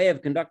excellent way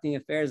of conducting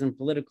affairs in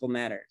political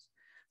matters.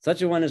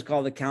 Such a one is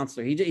called a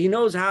counselor. He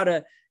knows how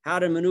to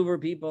maneuver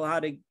people, how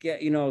to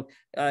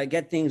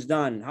get things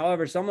done.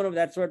 However, someone of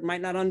that sort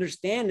might not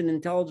understand an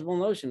intelligible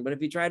notion, but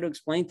if you try to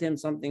explain to him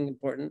something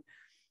important,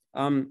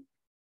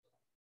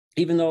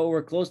 even though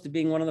we're close to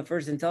being one of the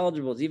first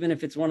intelligibles, even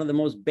if it's one of the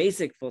most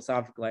basic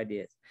philosophical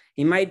ideas,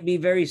 he might be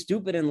very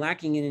stupid and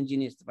lacking in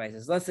ingenious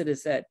devices. Thus it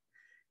is said,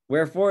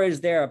 "Wherefore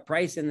is there a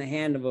price in the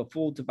hand of a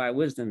fool to buy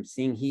wisdom,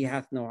 seeing he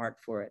hath no heart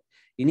for it?"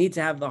 You need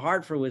to have the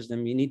heart for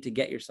wisdom. You need to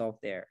get yourself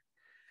there.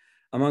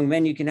 Among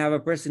men, you can have a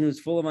person who's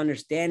full of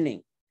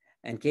understanding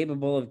and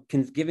capable of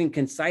giving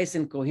concise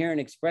and coherent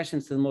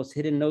expressions to the most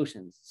hidden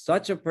notions.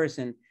 Such a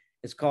person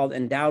is called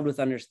endowed with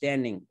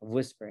understanding of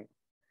whispering.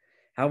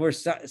 However,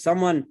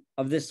 someone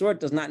of this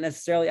sort does not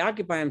necessarily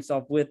occupy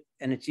himself with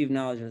and achieve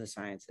knowledge of the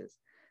sciences.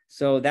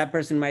 So that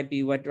person might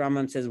be what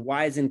Rambam says,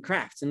 wise in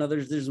crafts. In other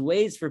words, there's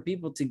ways for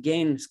people to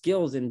gain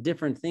skills in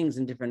different things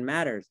and different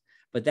matters,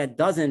 but that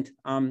doesn't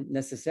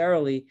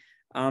necessarily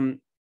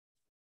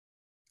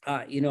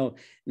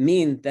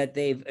mean that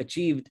they've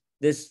achieved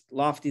this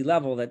lofty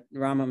level that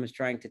Rambam is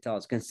trying to tell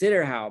us.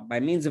 Consider how, by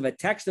means of a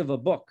text of a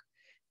book,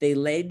 they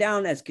lay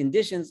down as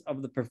conditions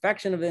of the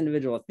perfection of the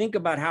individual. Think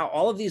about how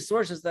all of these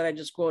sources that I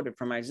just quoted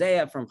from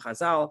Isaiah, from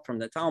Chazal, from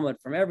the Talmud,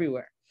 from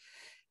everywhere,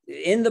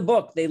 in the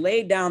book, they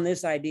laid down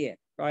this idea,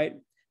 right?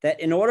 That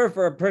in order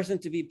for a person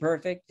to be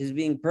perfect, his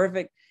being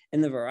perfect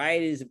in the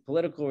varieties of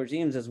political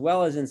regimes, as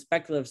well as in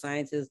speculative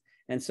sciences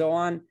and so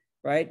on,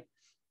 right?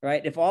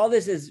 If all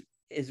this is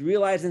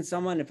realized in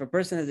someone, if a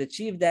person has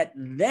achieved that,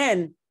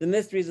 then the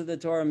mysteries of the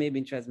Torah may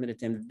be transmitted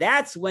to him.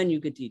 That's when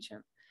you could teach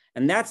him.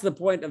 And that's the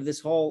point of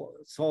this whole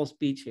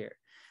speech here,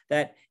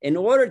 that in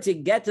order to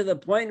get to the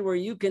point where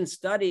you can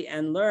study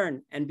and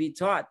learn and be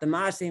taught the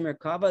Maaseh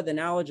Merkava, the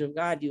knowledge of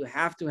God, you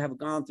have to have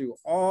gone through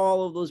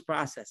all of those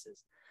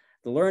processes,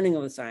 the learning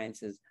of the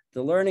sciences,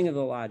 the learning of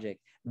the logic,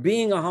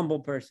 being a humble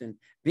person,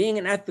 being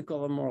an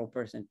ethical and moral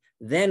person,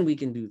 then we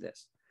can do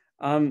this.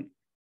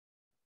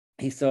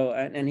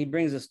 He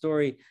brings a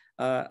story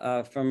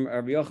from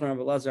Rabbi Yochanan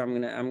Rabbi Elazar.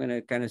 I'm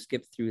gonna kind of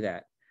skip through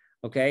that,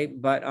 okay?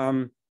 But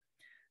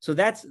so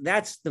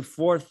that's the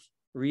fourth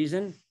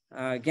reason.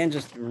 Again,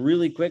 just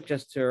really quick,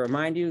 just to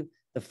remind you,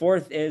 the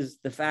fourth is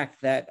the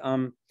fact that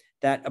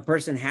that a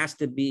person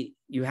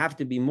you have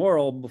to be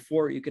moral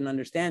before you can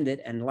understand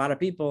it, and a lot of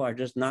people are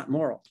just not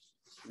moral.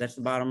 That's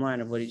the bottom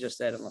line of what he just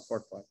said in the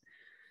fourth part.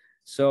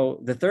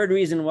 So the third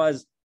reason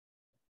was,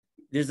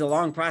 there's a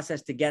long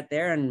process to get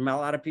there, and a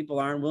lot of people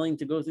aren't willing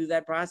to go through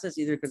that process,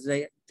 either because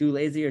they're too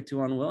lazy or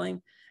too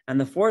unwilling.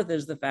 And the fourth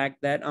is the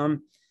fact that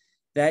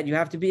that you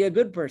have to be a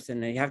good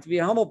person, and you have to be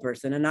a humble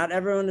person, and not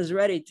everyone is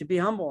ready to be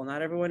humble.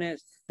 Not everyone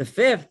is. The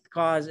fifth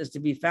cause is to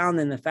be found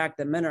in the fact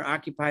that men are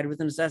occupied with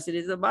the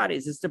necessities of the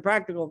bodies. It's the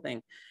practical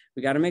thing.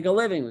 We got to make a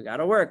living. We got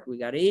to work. We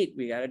got to eat.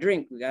 We got to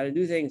drink. We got to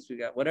do things. We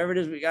got whatever it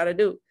is we got to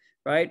do,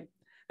 right?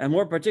 And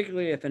more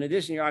particularly, if in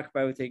addition you're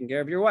occupied with taking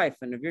care of your wife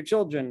and of your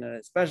children,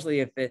 especially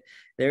if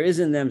there is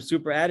in them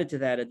super added to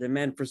that a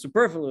demand for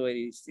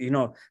superfluities,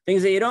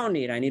 things that you don't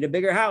need. I need a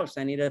bigger house.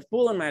 I need a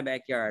pool in my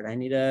backyard. I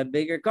need a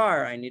bigger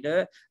car. I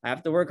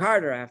have to work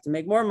harder. I have to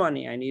make more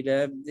money. I need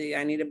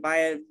to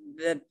buy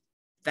a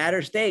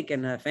fatter steak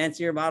and a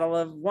fancier bottle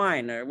of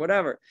wine or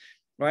whatever,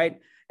 right?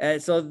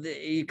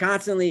 You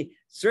constantly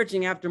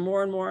searching after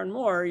more and more and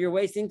more. You're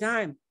wasting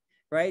time.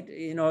 Right?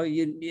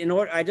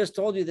 I just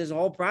told you there's a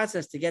whole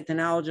process to get the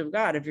knowledge of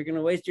God. If you're going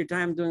to waste your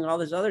time doing all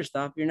this other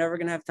stuff, you're never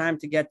going to have time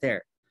to get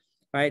there.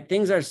 Right?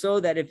 Things are so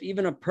that if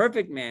even a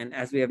perfect man,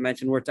 as we have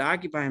mentioned, were to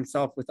occupy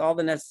himself with all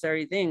the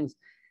necessary things,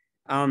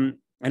 and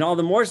all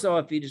the more so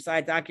if you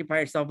decide to occupy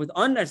yourself with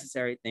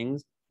unnecessary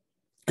things,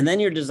 and then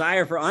your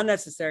desire for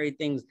unnecessary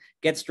things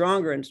gets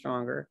stronger and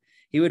stronger,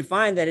 he would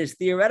find that his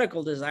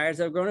theoretical desires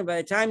have grown. By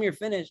the time you're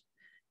finished,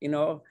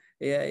 you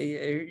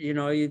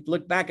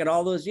look back at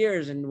all those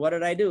years and what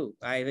did I do?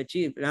 I've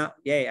achieved now.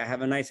 Yay, I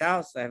have a nice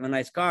house. I have a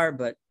nice car,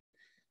 but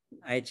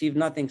I achieved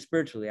nothing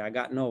spiritually. I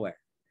got nowhere,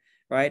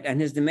 right? And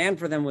his demand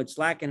for them would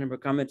slacken and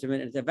become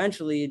intermittent.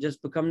 Eventually, you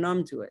just become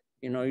numb to it.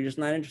 You're just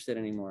not interested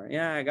anymore.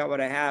 Yeah, I got what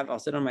I have. I'll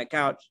sit on my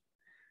couch.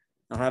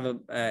 I'll have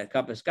a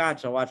cup of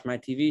scotch. I'll watch my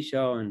TV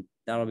show, and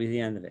that'll be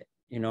the end of it,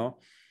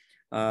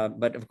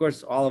 But of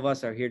course, all of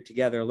us are here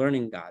together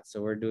learning God,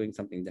 so we're doing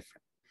something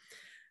different.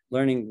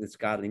 Learning this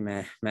godly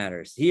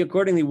matters. He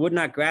accordingly would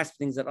not grasp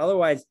things that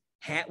otherwise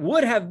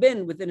would have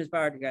been within his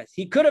power to grasp.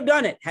 He could have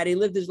done it had he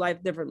lived his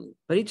life differently,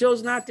 but he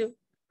chose not to.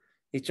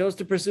 He chose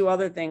to pursue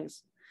other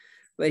things.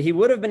 But he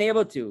would have been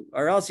able to,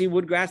 or else he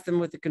would grasp them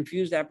with a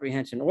confused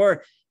apprehension.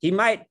 Or he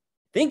might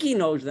think he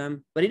knows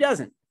them, but he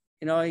doesn't.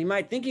 He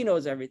might think he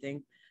knows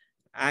everything.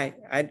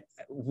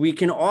 We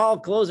can all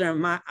close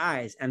our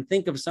eyes and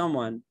think of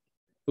someone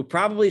who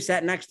probably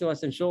sat next to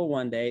us in shul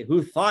one day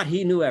who thought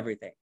he knew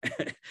everything.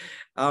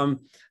 I'm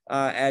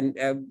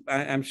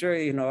sure,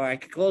 I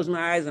could close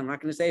my eyes. I'm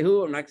not going to say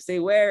who, I'm not going to say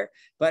where,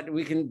 but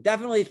we can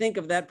definitely think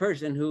of that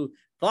person who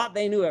thought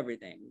they knew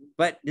everything.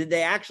 But did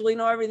they actually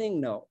know everything?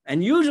 No.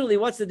 And usually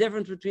what's the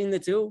difference between the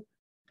two?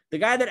 The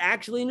guy that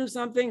actually knew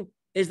something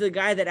is the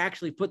guy that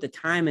actually put the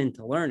time in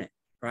to learn it,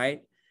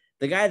 right?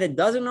 The guy that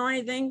doesn't know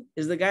anything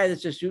is the guy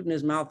that's just shooting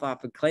his mouth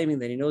off and claiming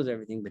that he knows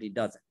everything, but he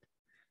doesn't,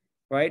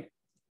 right?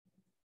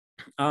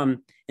 In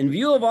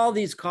view of all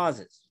these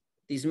causes,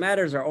 these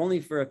matters are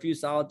only for a few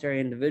solitary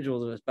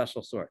individuals of a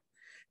special sort.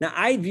 Now,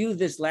 I view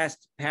this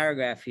last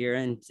paragraph here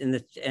in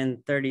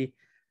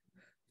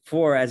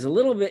 34 as a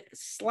little bit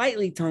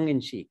slightly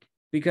tongue-in-cheek,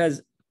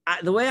 because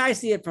the way I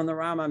see it from the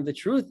Rambam, the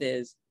truth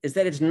is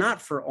that it's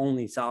not for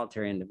only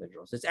solitary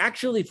individuals. It's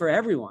actually for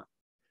everyone.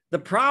 The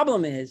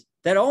problem is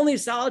that only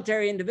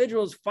solitary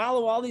individuals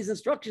follow all these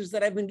instructions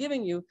that I've been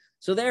giving you.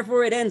 So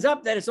therefore, it ends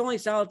up that it's only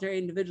solitary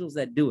individuals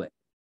that do it.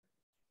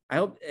 I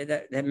hope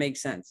that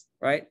makes sense,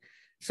 right?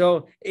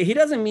 So he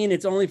doesn't mean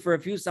it's only for a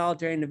few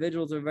solitary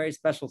individuals of a very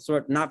special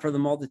sort, not for the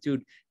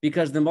multitude,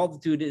 because the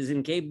multitude is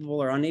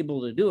incapable or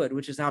unable to do it,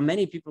 which is how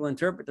many people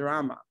interpret the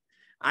Rambam.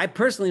 I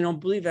personally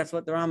don't believe that's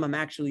what the Rambam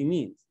actually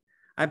means.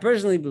 I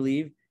personally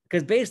believe,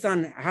 because based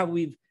on how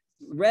we've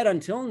read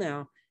until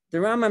now, the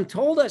Rambam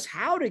told us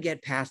how to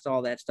get past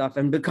all that stuff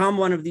and become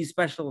one of these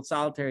special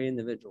solitary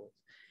individuals.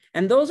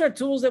 And those are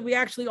tools that we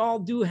actually all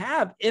do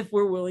have if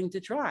we're willing to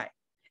try.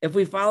 If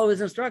we follow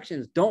his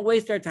instructions, don't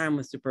waste our time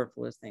with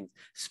superfluous things.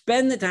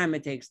 Spend the time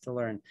it takes to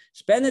learn.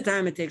 Spend the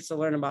time it takes to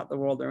learn about the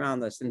world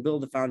around us and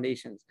build the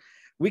foundations.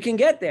 We can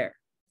get there.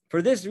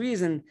 For this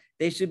reason,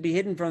 they should be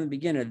hidden from the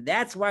beginner.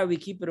 That's why we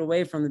keep it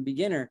away from the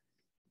beginner.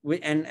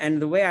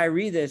 And the way I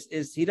read this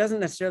is he doesn't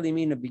necessarily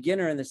mean a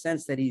beginner in the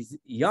sense that he's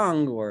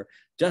young or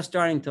just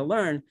starting to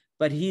learn,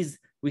 but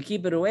we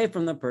keep it away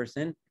from the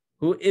person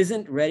who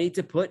isn't ready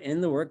to put in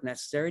the work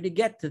necessary to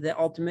get to the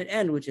ultimate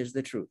end, which is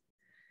the truth.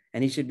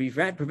 And he should be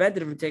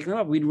prevented from taking them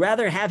up. We'd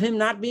rather have him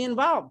not be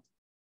involved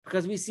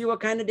because we see what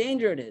kind of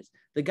danger it is.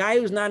 The guy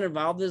who's not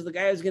involved is the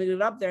guy who's going to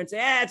get up there and say,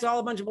 it's all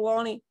a bunch of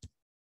baloney,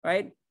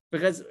 right?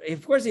 Because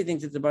of course he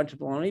thinks it's a bunch of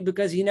baloney,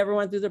 because he never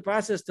went through the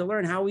process to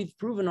learn how we've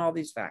proven all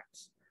these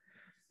facts.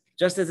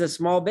 Just as a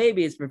small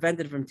baby is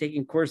prevented from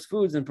taking coarse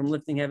foods and from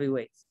lifting heavy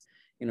weights.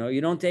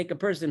 You don't take a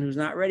person who's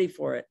not ready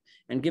for it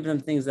and give them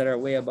things that are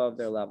way above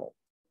their level.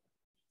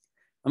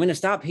 I'm going to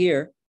stop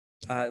here.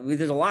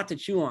 There's a lot to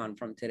chew on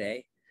from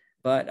today,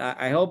 but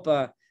I hope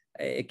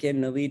it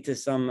can lead to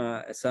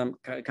some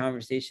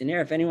conversation here.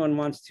 If anyone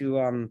wants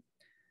to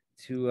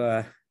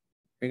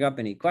bring up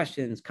any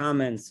questions,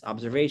 comments,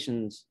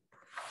 observations,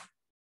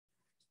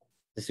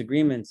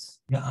 disagreements,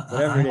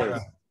 whatever it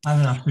is. I have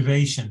an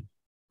observation.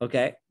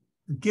 Okay.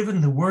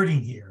 Given the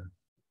wording here,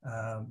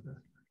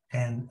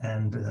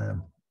 and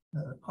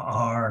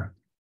our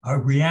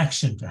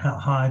reaction to how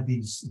high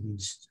these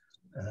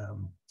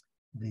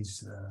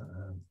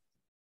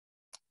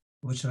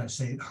what should I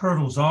say,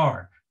 hurdles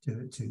are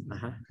to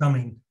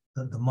becoming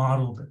the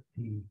model that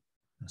he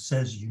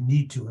says you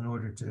need to in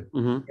order to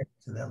get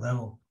to that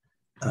level.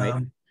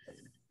 Right.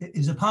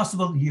 Is it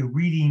possible that you're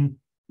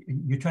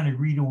trying to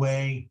read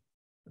away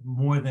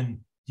more than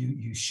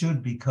you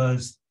should,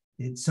 because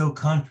it's so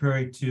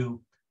contrary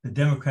to the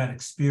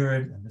democratic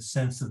spirit and the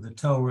sense of the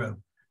Torah,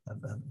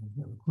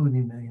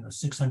 including the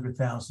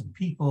 600,000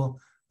 people,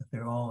 that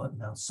they're all at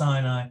Mount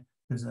Sinai?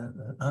 There's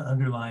an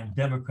underlying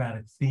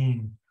democratic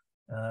theme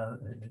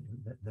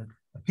that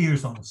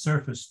appears on the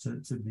surface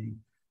to be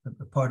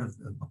a part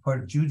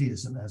of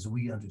Judaism as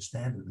we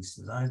understand it, at least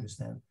as I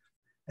understand it.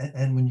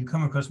 And when you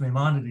come across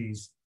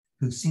Maimonides,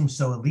 who seems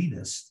so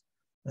elitist,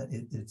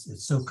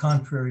 it's so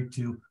contrary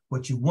to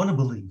what you want to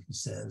believe, he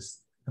says.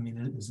 I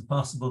mean, is it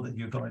possible that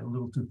you're going a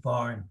little too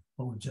far in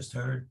what we've just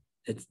heard?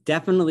 It's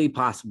definitely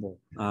possible.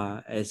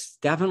 It's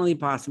definitely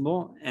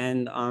possible.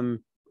 And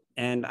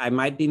I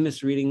might be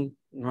misreading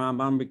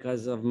Rambam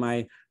because of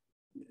my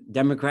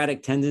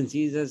democratic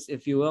tendencies, as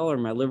if you will, or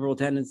my liberal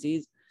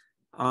tendencies.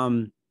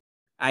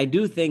 I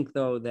do think,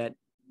 though, that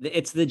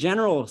it's the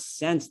general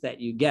sense that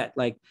you get.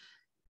 Like,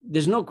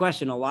 there's no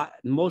question,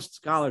 most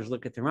scholars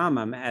look at the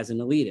Rambam as an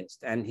elitist,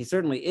 and he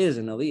certainly is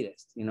an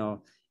elitist.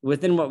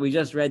 Within what we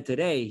just read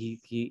today,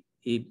 he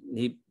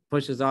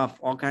pushes off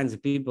all kinds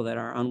of people that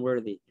are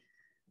unworthy.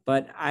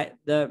 But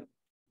the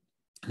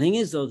thing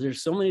is, though,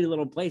 there's so many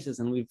little places,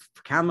 and we've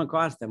come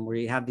across them, where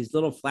you have these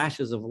little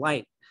flashes of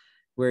light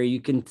where you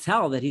can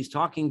tell that he's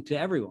talking to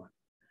everyone,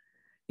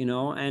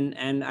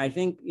 and I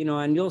think,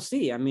 and you'll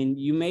see, I mean,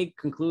 you may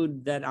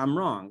conclude that I'm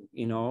wrong,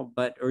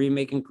 or you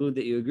may conclude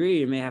that you agree,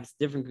 you may have a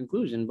different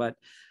conclusion, but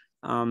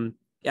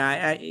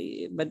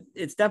but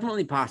it's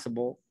definitely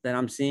possible that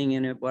I'm seeing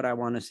in it what I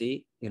want to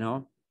see,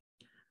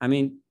 I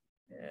mean,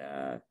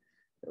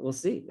 we'll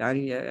see. I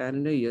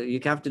don't know. You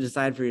have to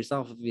decide for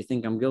yourself if you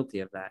think I'm guilty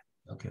of that.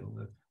 Okay,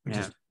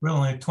 we're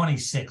only at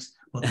 26.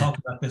 We'll talk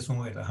about this when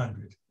we're at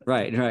 100.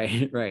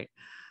 Right.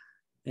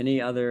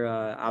 Any other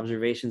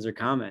observations or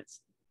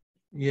comments?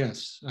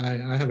 Yes,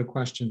 I have a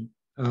question.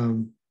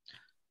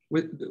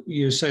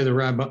 You say the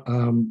rabbi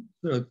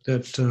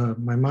that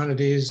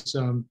Maimonides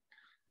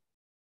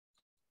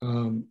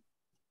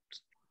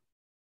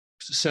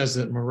says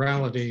that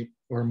morality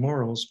or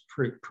morals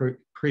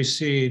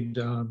precede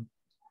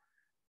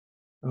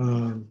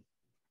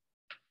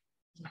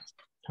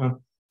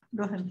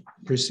Go ahead.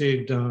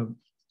 Precede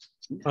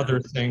other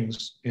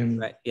things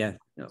in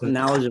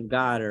knowledge of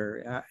God,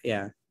 or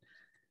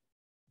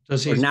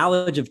Does he, or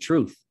knowledge of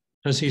truth.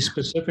 Does he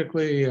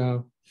specifically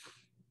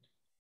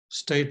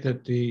state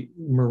that the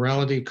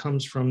morality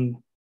comes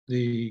from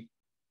the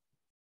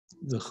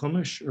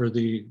Chumash or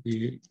the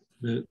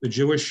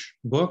Jewish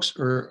books,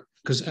 or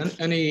because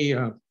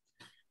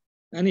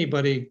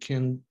anybody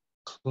can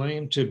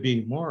claim to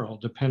be moral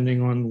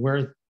depending on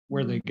where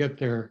they get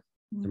the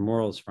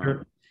morals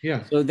from?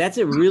 Yeah. So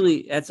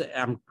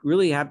I'm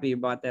really happy you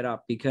brought that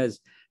up, because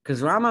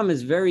Rambam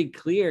is very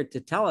clear to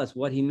tell us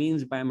what he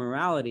means by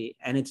morality,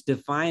 and it's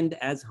defined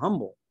as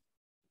humble.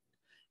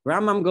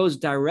 Rambam goes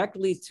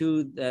directly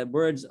to the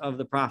words of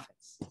the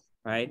prophets,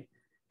 right?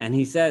 And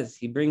he says,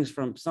 he brings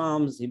from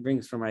Psalms, he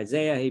brings from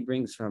Isaiah, he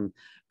brings from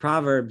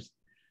Proverbs,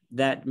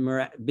 that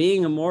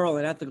being a moral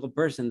and ethical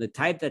person, the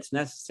type that's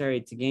necessary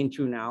to gain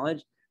true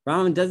knowledge,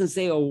 Rambam doesn't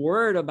say a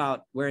word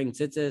about wearing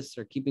tzitzis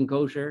or keeping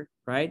kosher,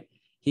 right?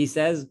 He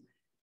says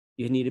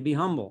you need to be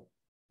humble,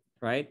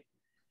 right?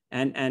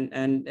 And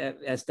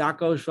as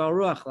Dako Shval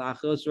Ruach,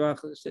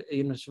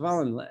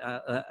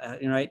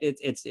 right?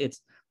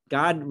 It's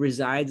God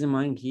resides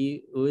among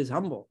he who is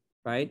humble,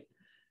 right?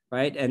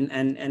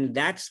 And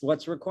that's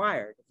what's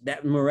required.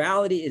 That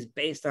morality is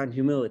based on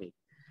humility.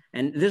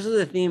 And this is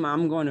a theme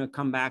I'm going to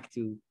come back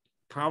to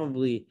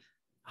probably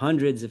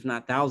hundreds, if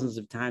not thousands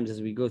of times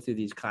as we go through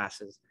these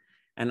classes.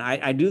 And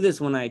I do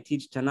this when I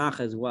teach Tanakh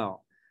as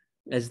well,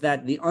 is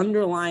that the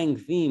underlying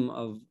theme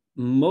of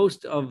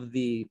most of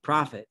the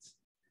prophets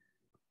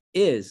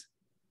is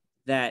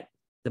that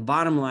the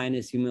bottom line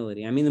is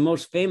humility. I mean, the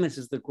most famous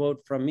is the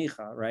quote from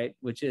Micha, right?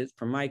 Which is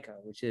from Micah,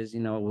 which is,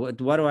 what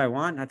do I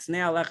want? That's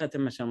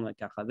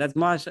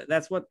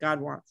what God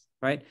wants,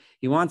 right?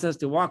 He wants us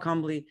to walk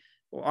humbly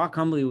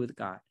with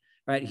God,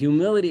 right?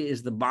 Humility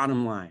is the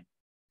bottom line,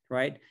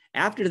 right?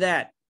 After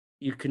that,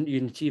 you can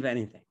achieve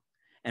anything.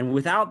 And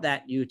without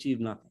that, you achieve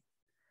nothing.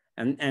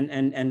 And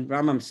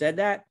Rambam said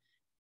that,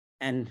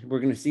 and we're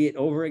going to see it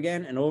over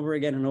again and over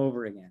again and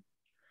over again.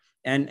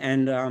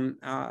 And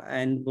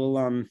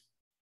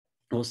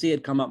we'll see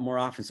it come up more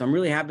often. So I'm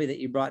really happy that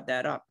you brought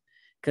that up,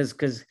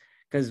 because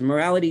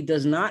morality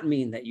does not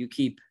mean that you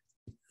keep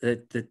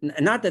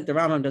not that the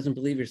Rambam doesn't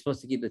believe you're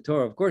supposed to keep the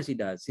Torah. Of course he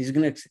does. He's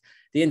going to,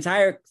 the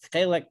entire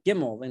Chelek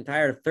Gimel, the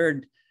entire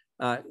third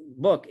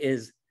book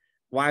is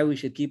why we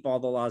should keep all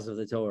the laws of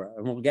the Torah,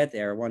 and we'll get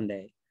there one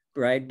day,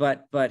 right?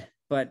 But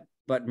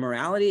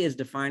morality is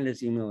defined as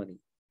humility,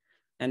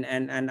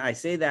 and I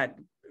say that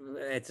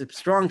it's a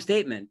strong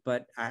statement,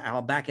 but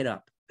I'll back it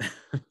up.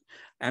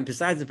 And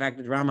besides the fact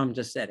that Rambam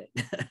just said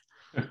it.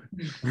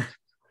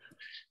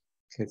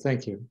 Okay,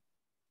 thank you.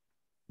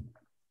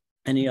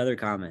 Any other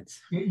comments?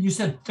 You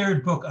said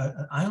third book.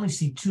 I only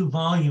see 2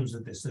 volumes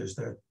of this. There's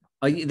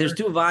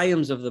 2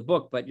 volumes of the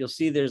book, but you'll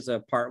see there's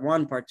a part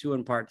 1, part 2,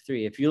 and part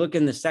 3. If you look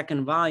in the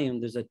second volume,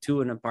 there's a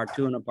 2 and a part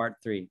 2 and a part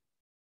 3.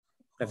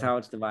 That's how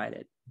it's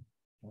divided.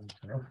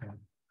 Okay.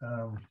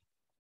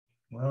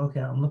 Well,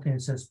 okay. I'm looking.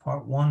 It says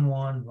part 1,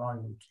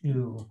 volume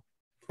 2,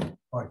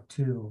 part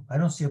 2. I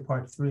don't see a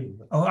part 3.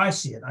 Oh, I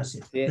see it.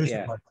 There's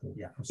a part 2.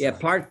 Yeah.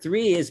 Part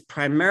 3 is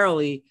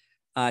primarily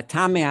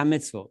Tamei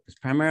HaMitzvot. It's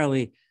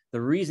primarily the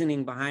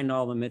reasoning behind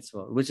all the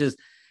mitzvot, which is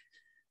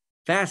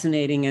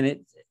fascinating,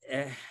 and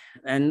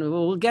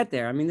we'll get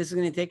there. I mean, this is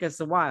going to take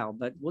us a while,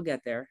 but we'll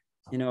get there.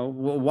 You know,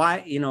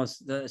 why? You know,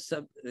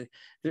 the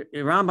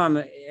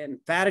Rambam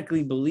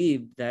emphatically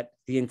believed that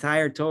the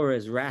entire Torah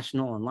is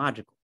rational and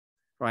logical,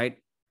 right?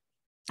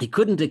 He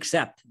couldn't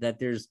accept that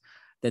there's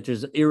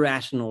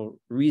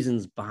irrational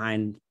reasons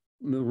behind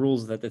the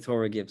rules that the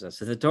Torah gives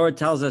us. If the Torah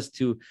tells us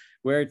to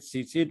wear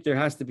tzitzit, there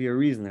has to be a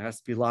reason. There has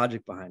to be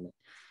logic behind it.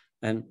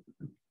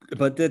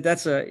 But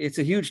it's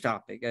a huge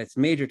topic. It's a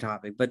major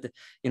topic. But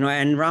and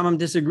Rambam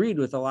disagreed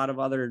with a lot of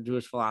other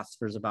Jewish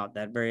philosophers about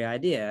that very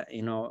idea.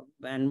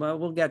 And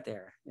we'll get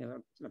there.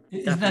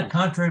 Isn't that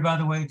contrary, by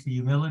the way, to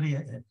humility?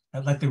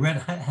 Like the red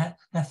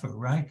heifer,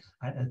 right?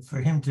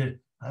 For him to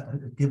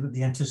give it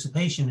the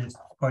anticipation is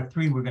part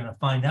 3. We're going to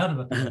find out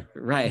about that.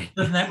 Right.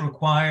 Doesn't that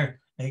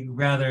require a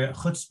rather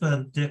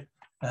chutzpah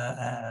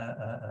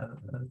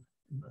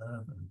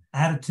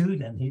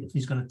attitude? And if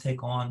he's going to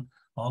take on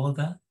all of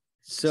that.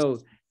 So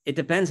it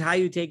depends how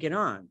you take it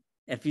on.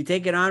 If you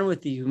take it on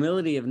with the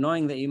humility of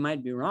knowing that you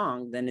might be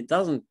wrong, then it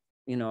doesn't,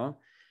 and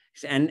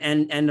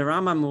the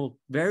Rambam will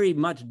very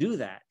much do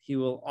that. He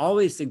will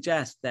always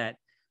suggest that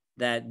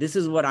this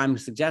is what I'm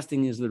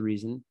suggesting is the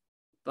reason,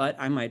 but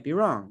I might be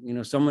wrong.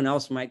 Someone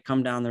else might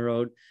come down the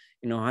road,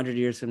 100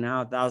 years from now,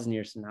 1,000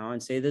 years from now,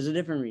 and say there's a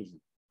different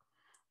reason.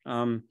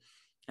 And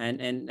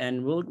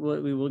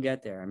we will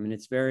get there. I mean,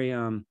 it's very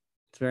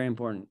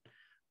important.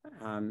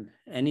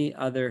 Any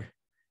other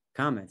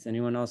comments?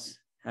 Anyone else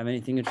have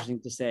anything interesting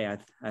to say?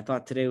 I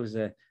thought today was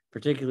a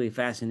particularly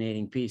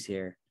fascinating piece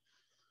here.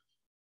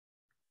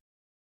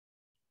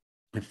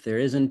 If there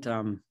isn't,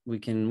 we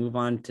can move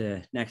on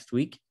to next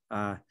week.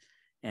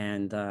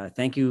 And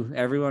thank you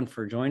everyone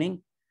for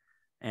joining,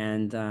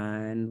 and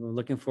we're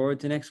looking forward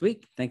to next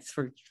week. Thanks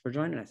for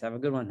joining us. Have a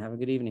good one. Have a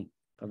good evening.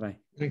 Bye-bye.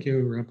 Thank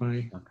you,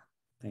 Rabbi.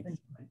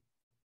 Thanks. Bye.